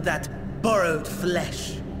yourself with that borrowed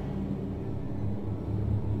flesh.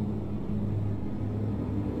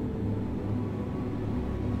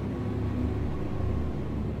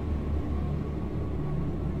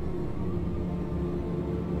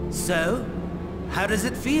 So, how does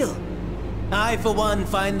it feel? I, for one,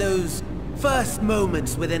 find those first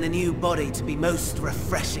moments within a new body to be most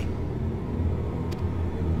refreshing.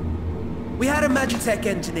 We had a magitek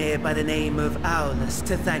engineer by the name of Jullus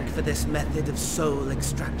to thank for this method of soul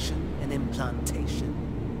extraction and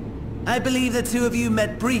implantation. I believe the two of you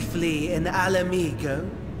met briefly in Alea.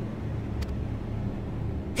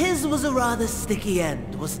 His was a rather sticky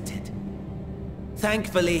end, wasn't it?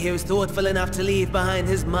 Thankfully, he was thoughtful enough to leave behind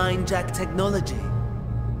his mind-jack technology.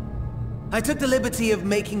 I took the liberty of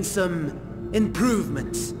making some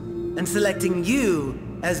improvements and selecting you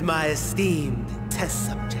as my esteemed test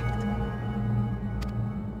subject.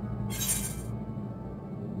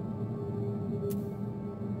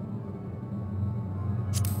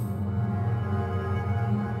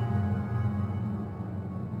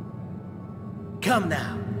 Come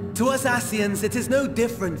now. To us Asians, it is no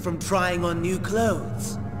different from trying on new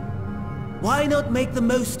clothes. Why not make the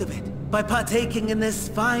most of it by partaking in this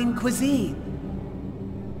fine cuisine?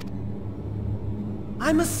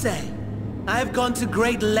 I must say, I have gone to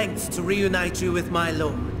great lengths to reunite you with my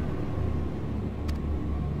lord.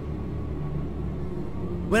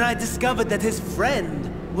 When I discovered that his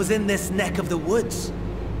friend was in this neck of the woods,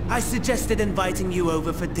 I suggested inviting you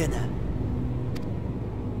over for dinner.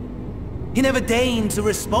 He never deigned to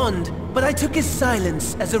respond, but I took his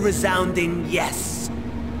silence as a resounding yes.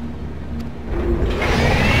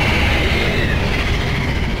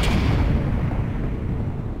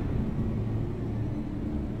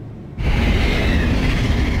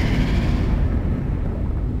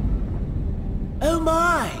 Oh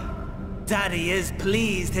my! Daddy is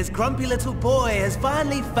pleased his grumpy little boy has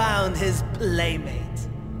finally found his playmate.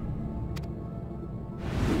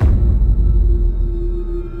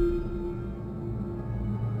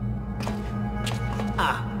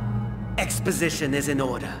 Exposition is in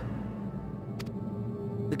order.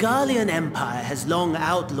 The Garlean Empire has long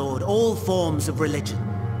outlawed all forms of religion.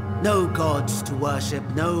 No gods to worship,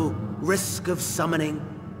 no risk of summoning.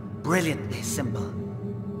 Brilliantly simple.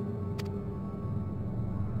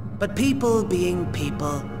 But people being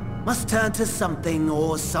people must turn to something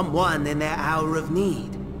or someone in their hour of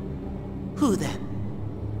need. Who then?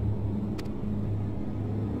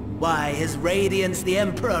 Why, His Radiance the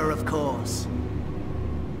Emperor, of course.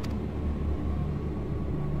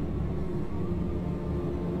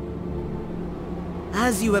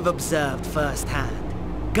 As you have observed firsthand,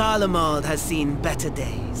 Garlemald has seen better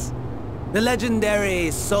days. The legendary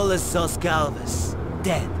Solius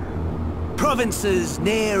dead. Provinces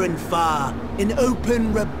near and far in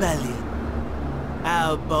open rebellion.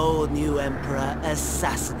 Our bold new emperor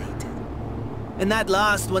assassinated. And that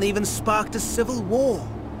last one even sparked a civil war.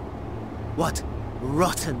 What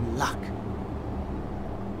rotten luck.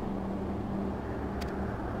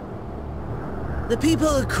 The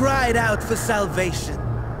people cried out for salvation.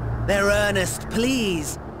 Their earnest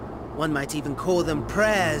pleas, one might even call them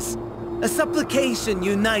prayers, a supplication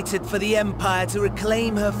united for the Empire to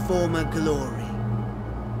reclaim her former glory.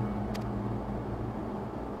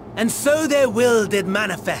 And so their will did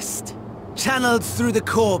manifest, channeled through the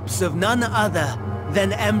corpse of none other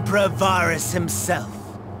than Emperor Varus himself.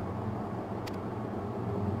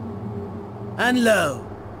 And lo,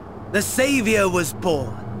 the Savior was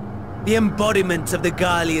born. The embodiment of the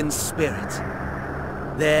Garlean spirit.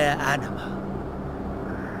 their anima.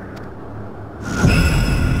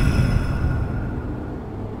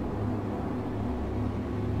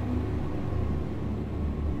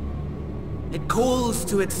 It calls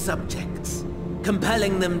to its subjects,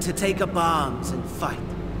 compelling them to take up arms and fight.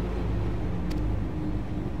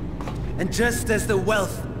 And just as the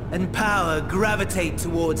wealth and power gravitate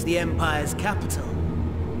towards the Empire's capital,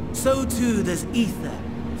 so too does ether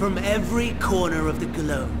from every corner of the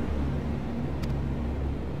globe.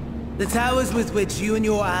 The towers with which you and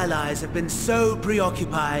your allies have been so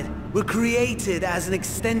preoccupied were created as an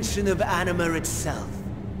extension of anima itself.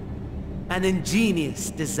 An ingenious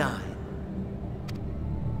design.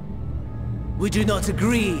 Would you not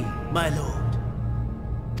agree, my lord?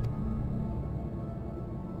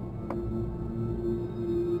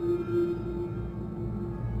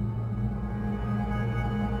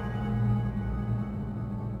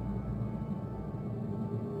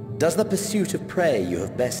 Does the pursuit of prey you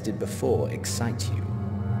have bested before excite you?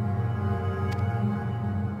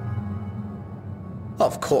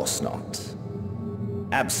 Of course not.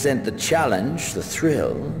 Absent the challenge, the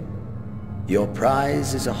thrill, your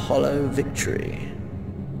prize is a hollow victory.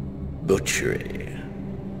 Butchery.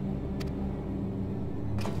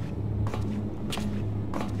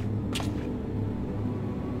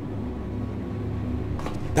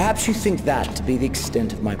 Perhaps you think that to be the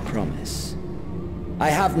extent of my promise. I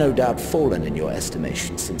have no doubt fallen in your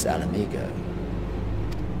estimation since Alamigo.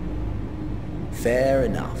 Fair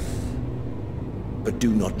enough. But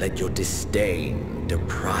do not let your disdain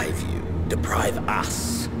deprive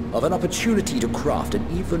us, of an opportunity to craft an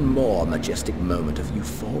even more majestic moment of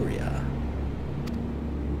euphoria.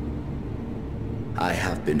 I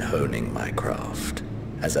have been honing my craft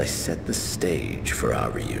as I set the stage for our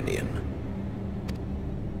reunion.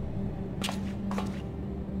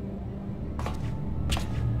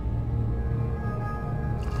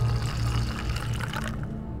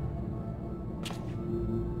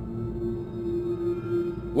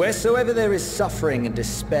 Wheresoever there is suffering and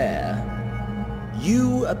despair,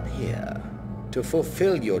 you appear to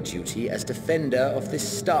fulfill your duty as defender of this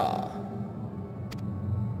star.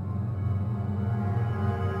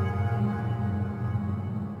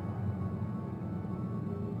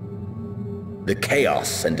 The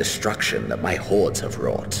chaos and destruction that my hordes have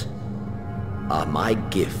wrought are my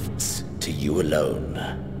gifts to you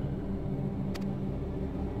alone.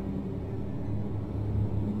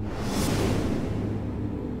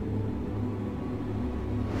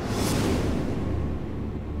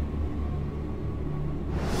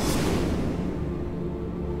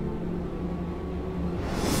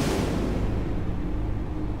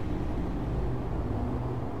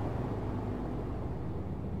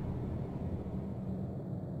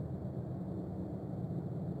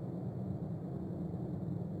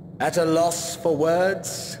 At a loss for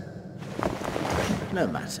words? No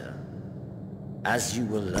matter. As you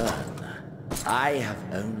will learn, I have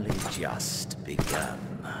only just begun.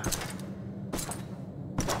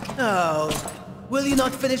 Oh, will you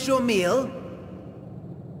not finish your meal?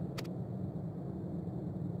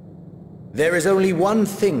 There is only one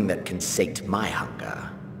thing that can sate my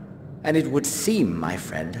hunger, and it would seem my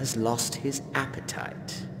friend has lost his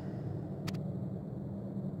appetite.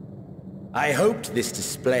 I hoped this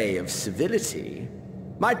display of civility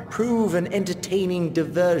might prove an entertaining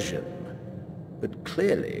diversion, but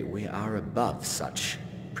clearly we are above such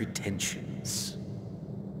pretensions.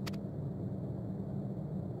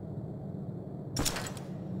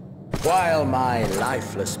 While my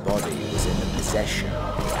lifeless body was in the possession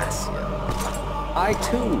of the Ascian, I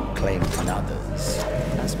too claimed another's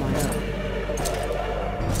as my own.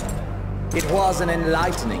 It was an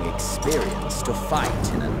enlightening experience to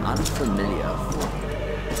fight in an unfamiliar form.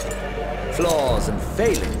 Flaws and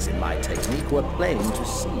failings in my technique were plain to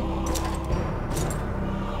see.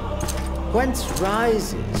 Whence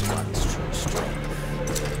rises one's true strength?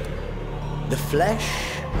 The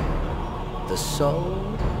flesh? The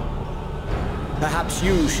soul? Perhaps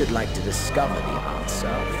you should like to discover the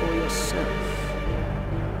answer for yourself.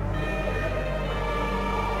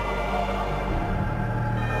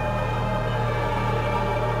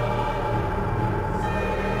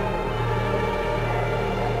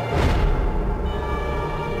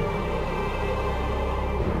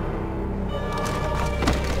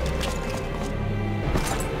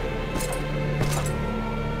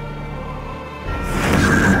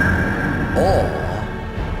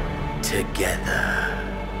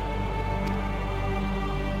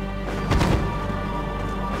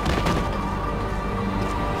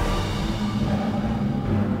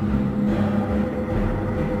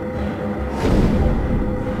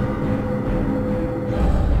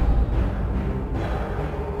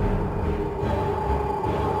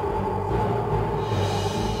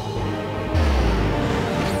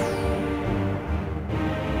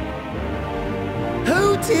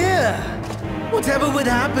 Whatever would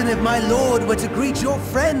happen if my lord were to greet your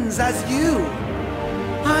friends as you?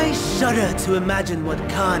 I shudder to imagine what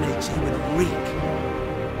carnage he would wreak.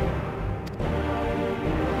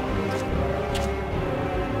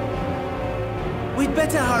 We'd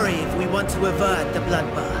better hurry if we want to avert the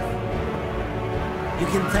bloodbath. You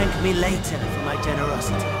can thank me later for my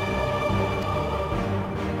generosity.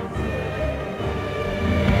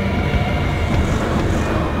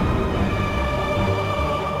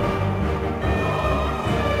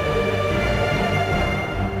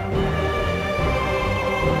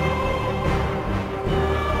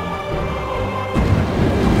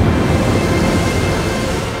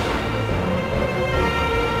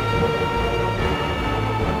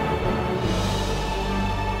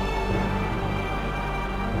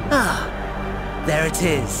 There it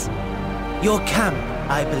is. Your camp,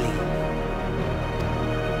 I believe.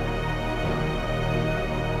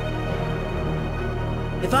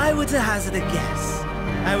 If I were to hazard a guess,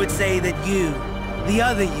 I would say that you, the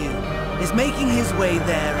other you, is making his way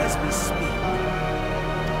there as we speak.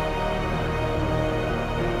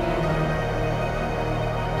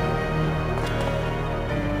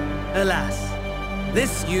 Alas,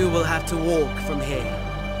 this you will have to walk from here.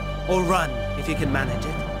 Or run, if you can manage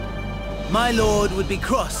it. My lord would be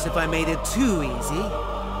cross if I made it too easy.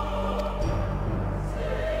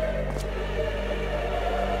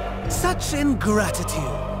 Such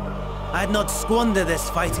ingratitude. I'd not squander this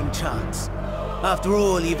fighting chance. After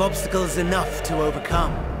all, you've obstacles enough to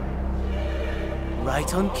overcome.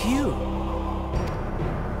 Right on cue.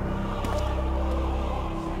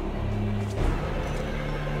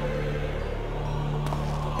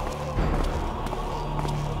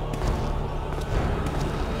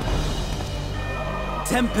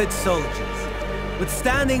 Tempered soldiers, with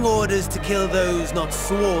standing orders to kill those not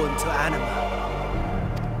sworn to anima.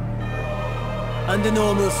 Under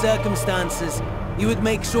normal circumstances, you would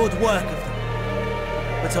make short work of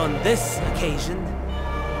them. But on this occasion,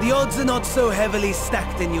 the odds are not so heavily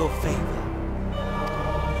stacked in your favor.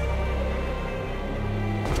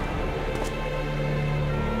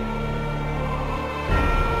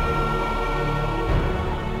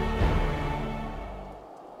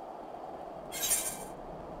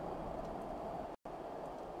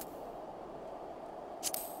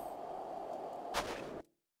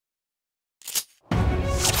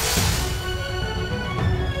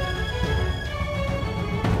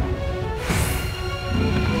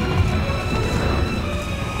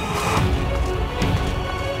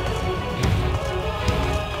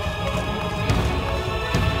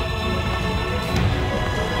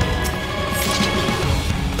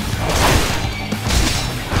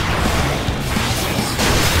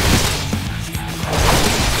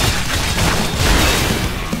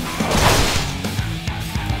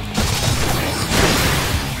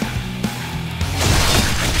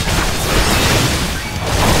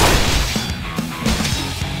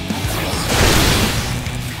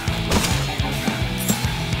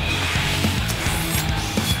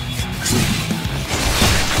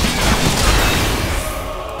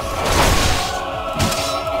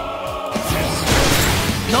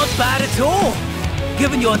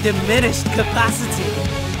 Given your diminished capacity.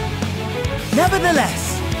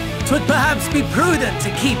 Nevertheless, 'twould perhaps be prudent to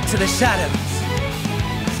keep to the shadows,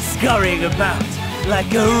 scurrying about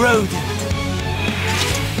like a rodent.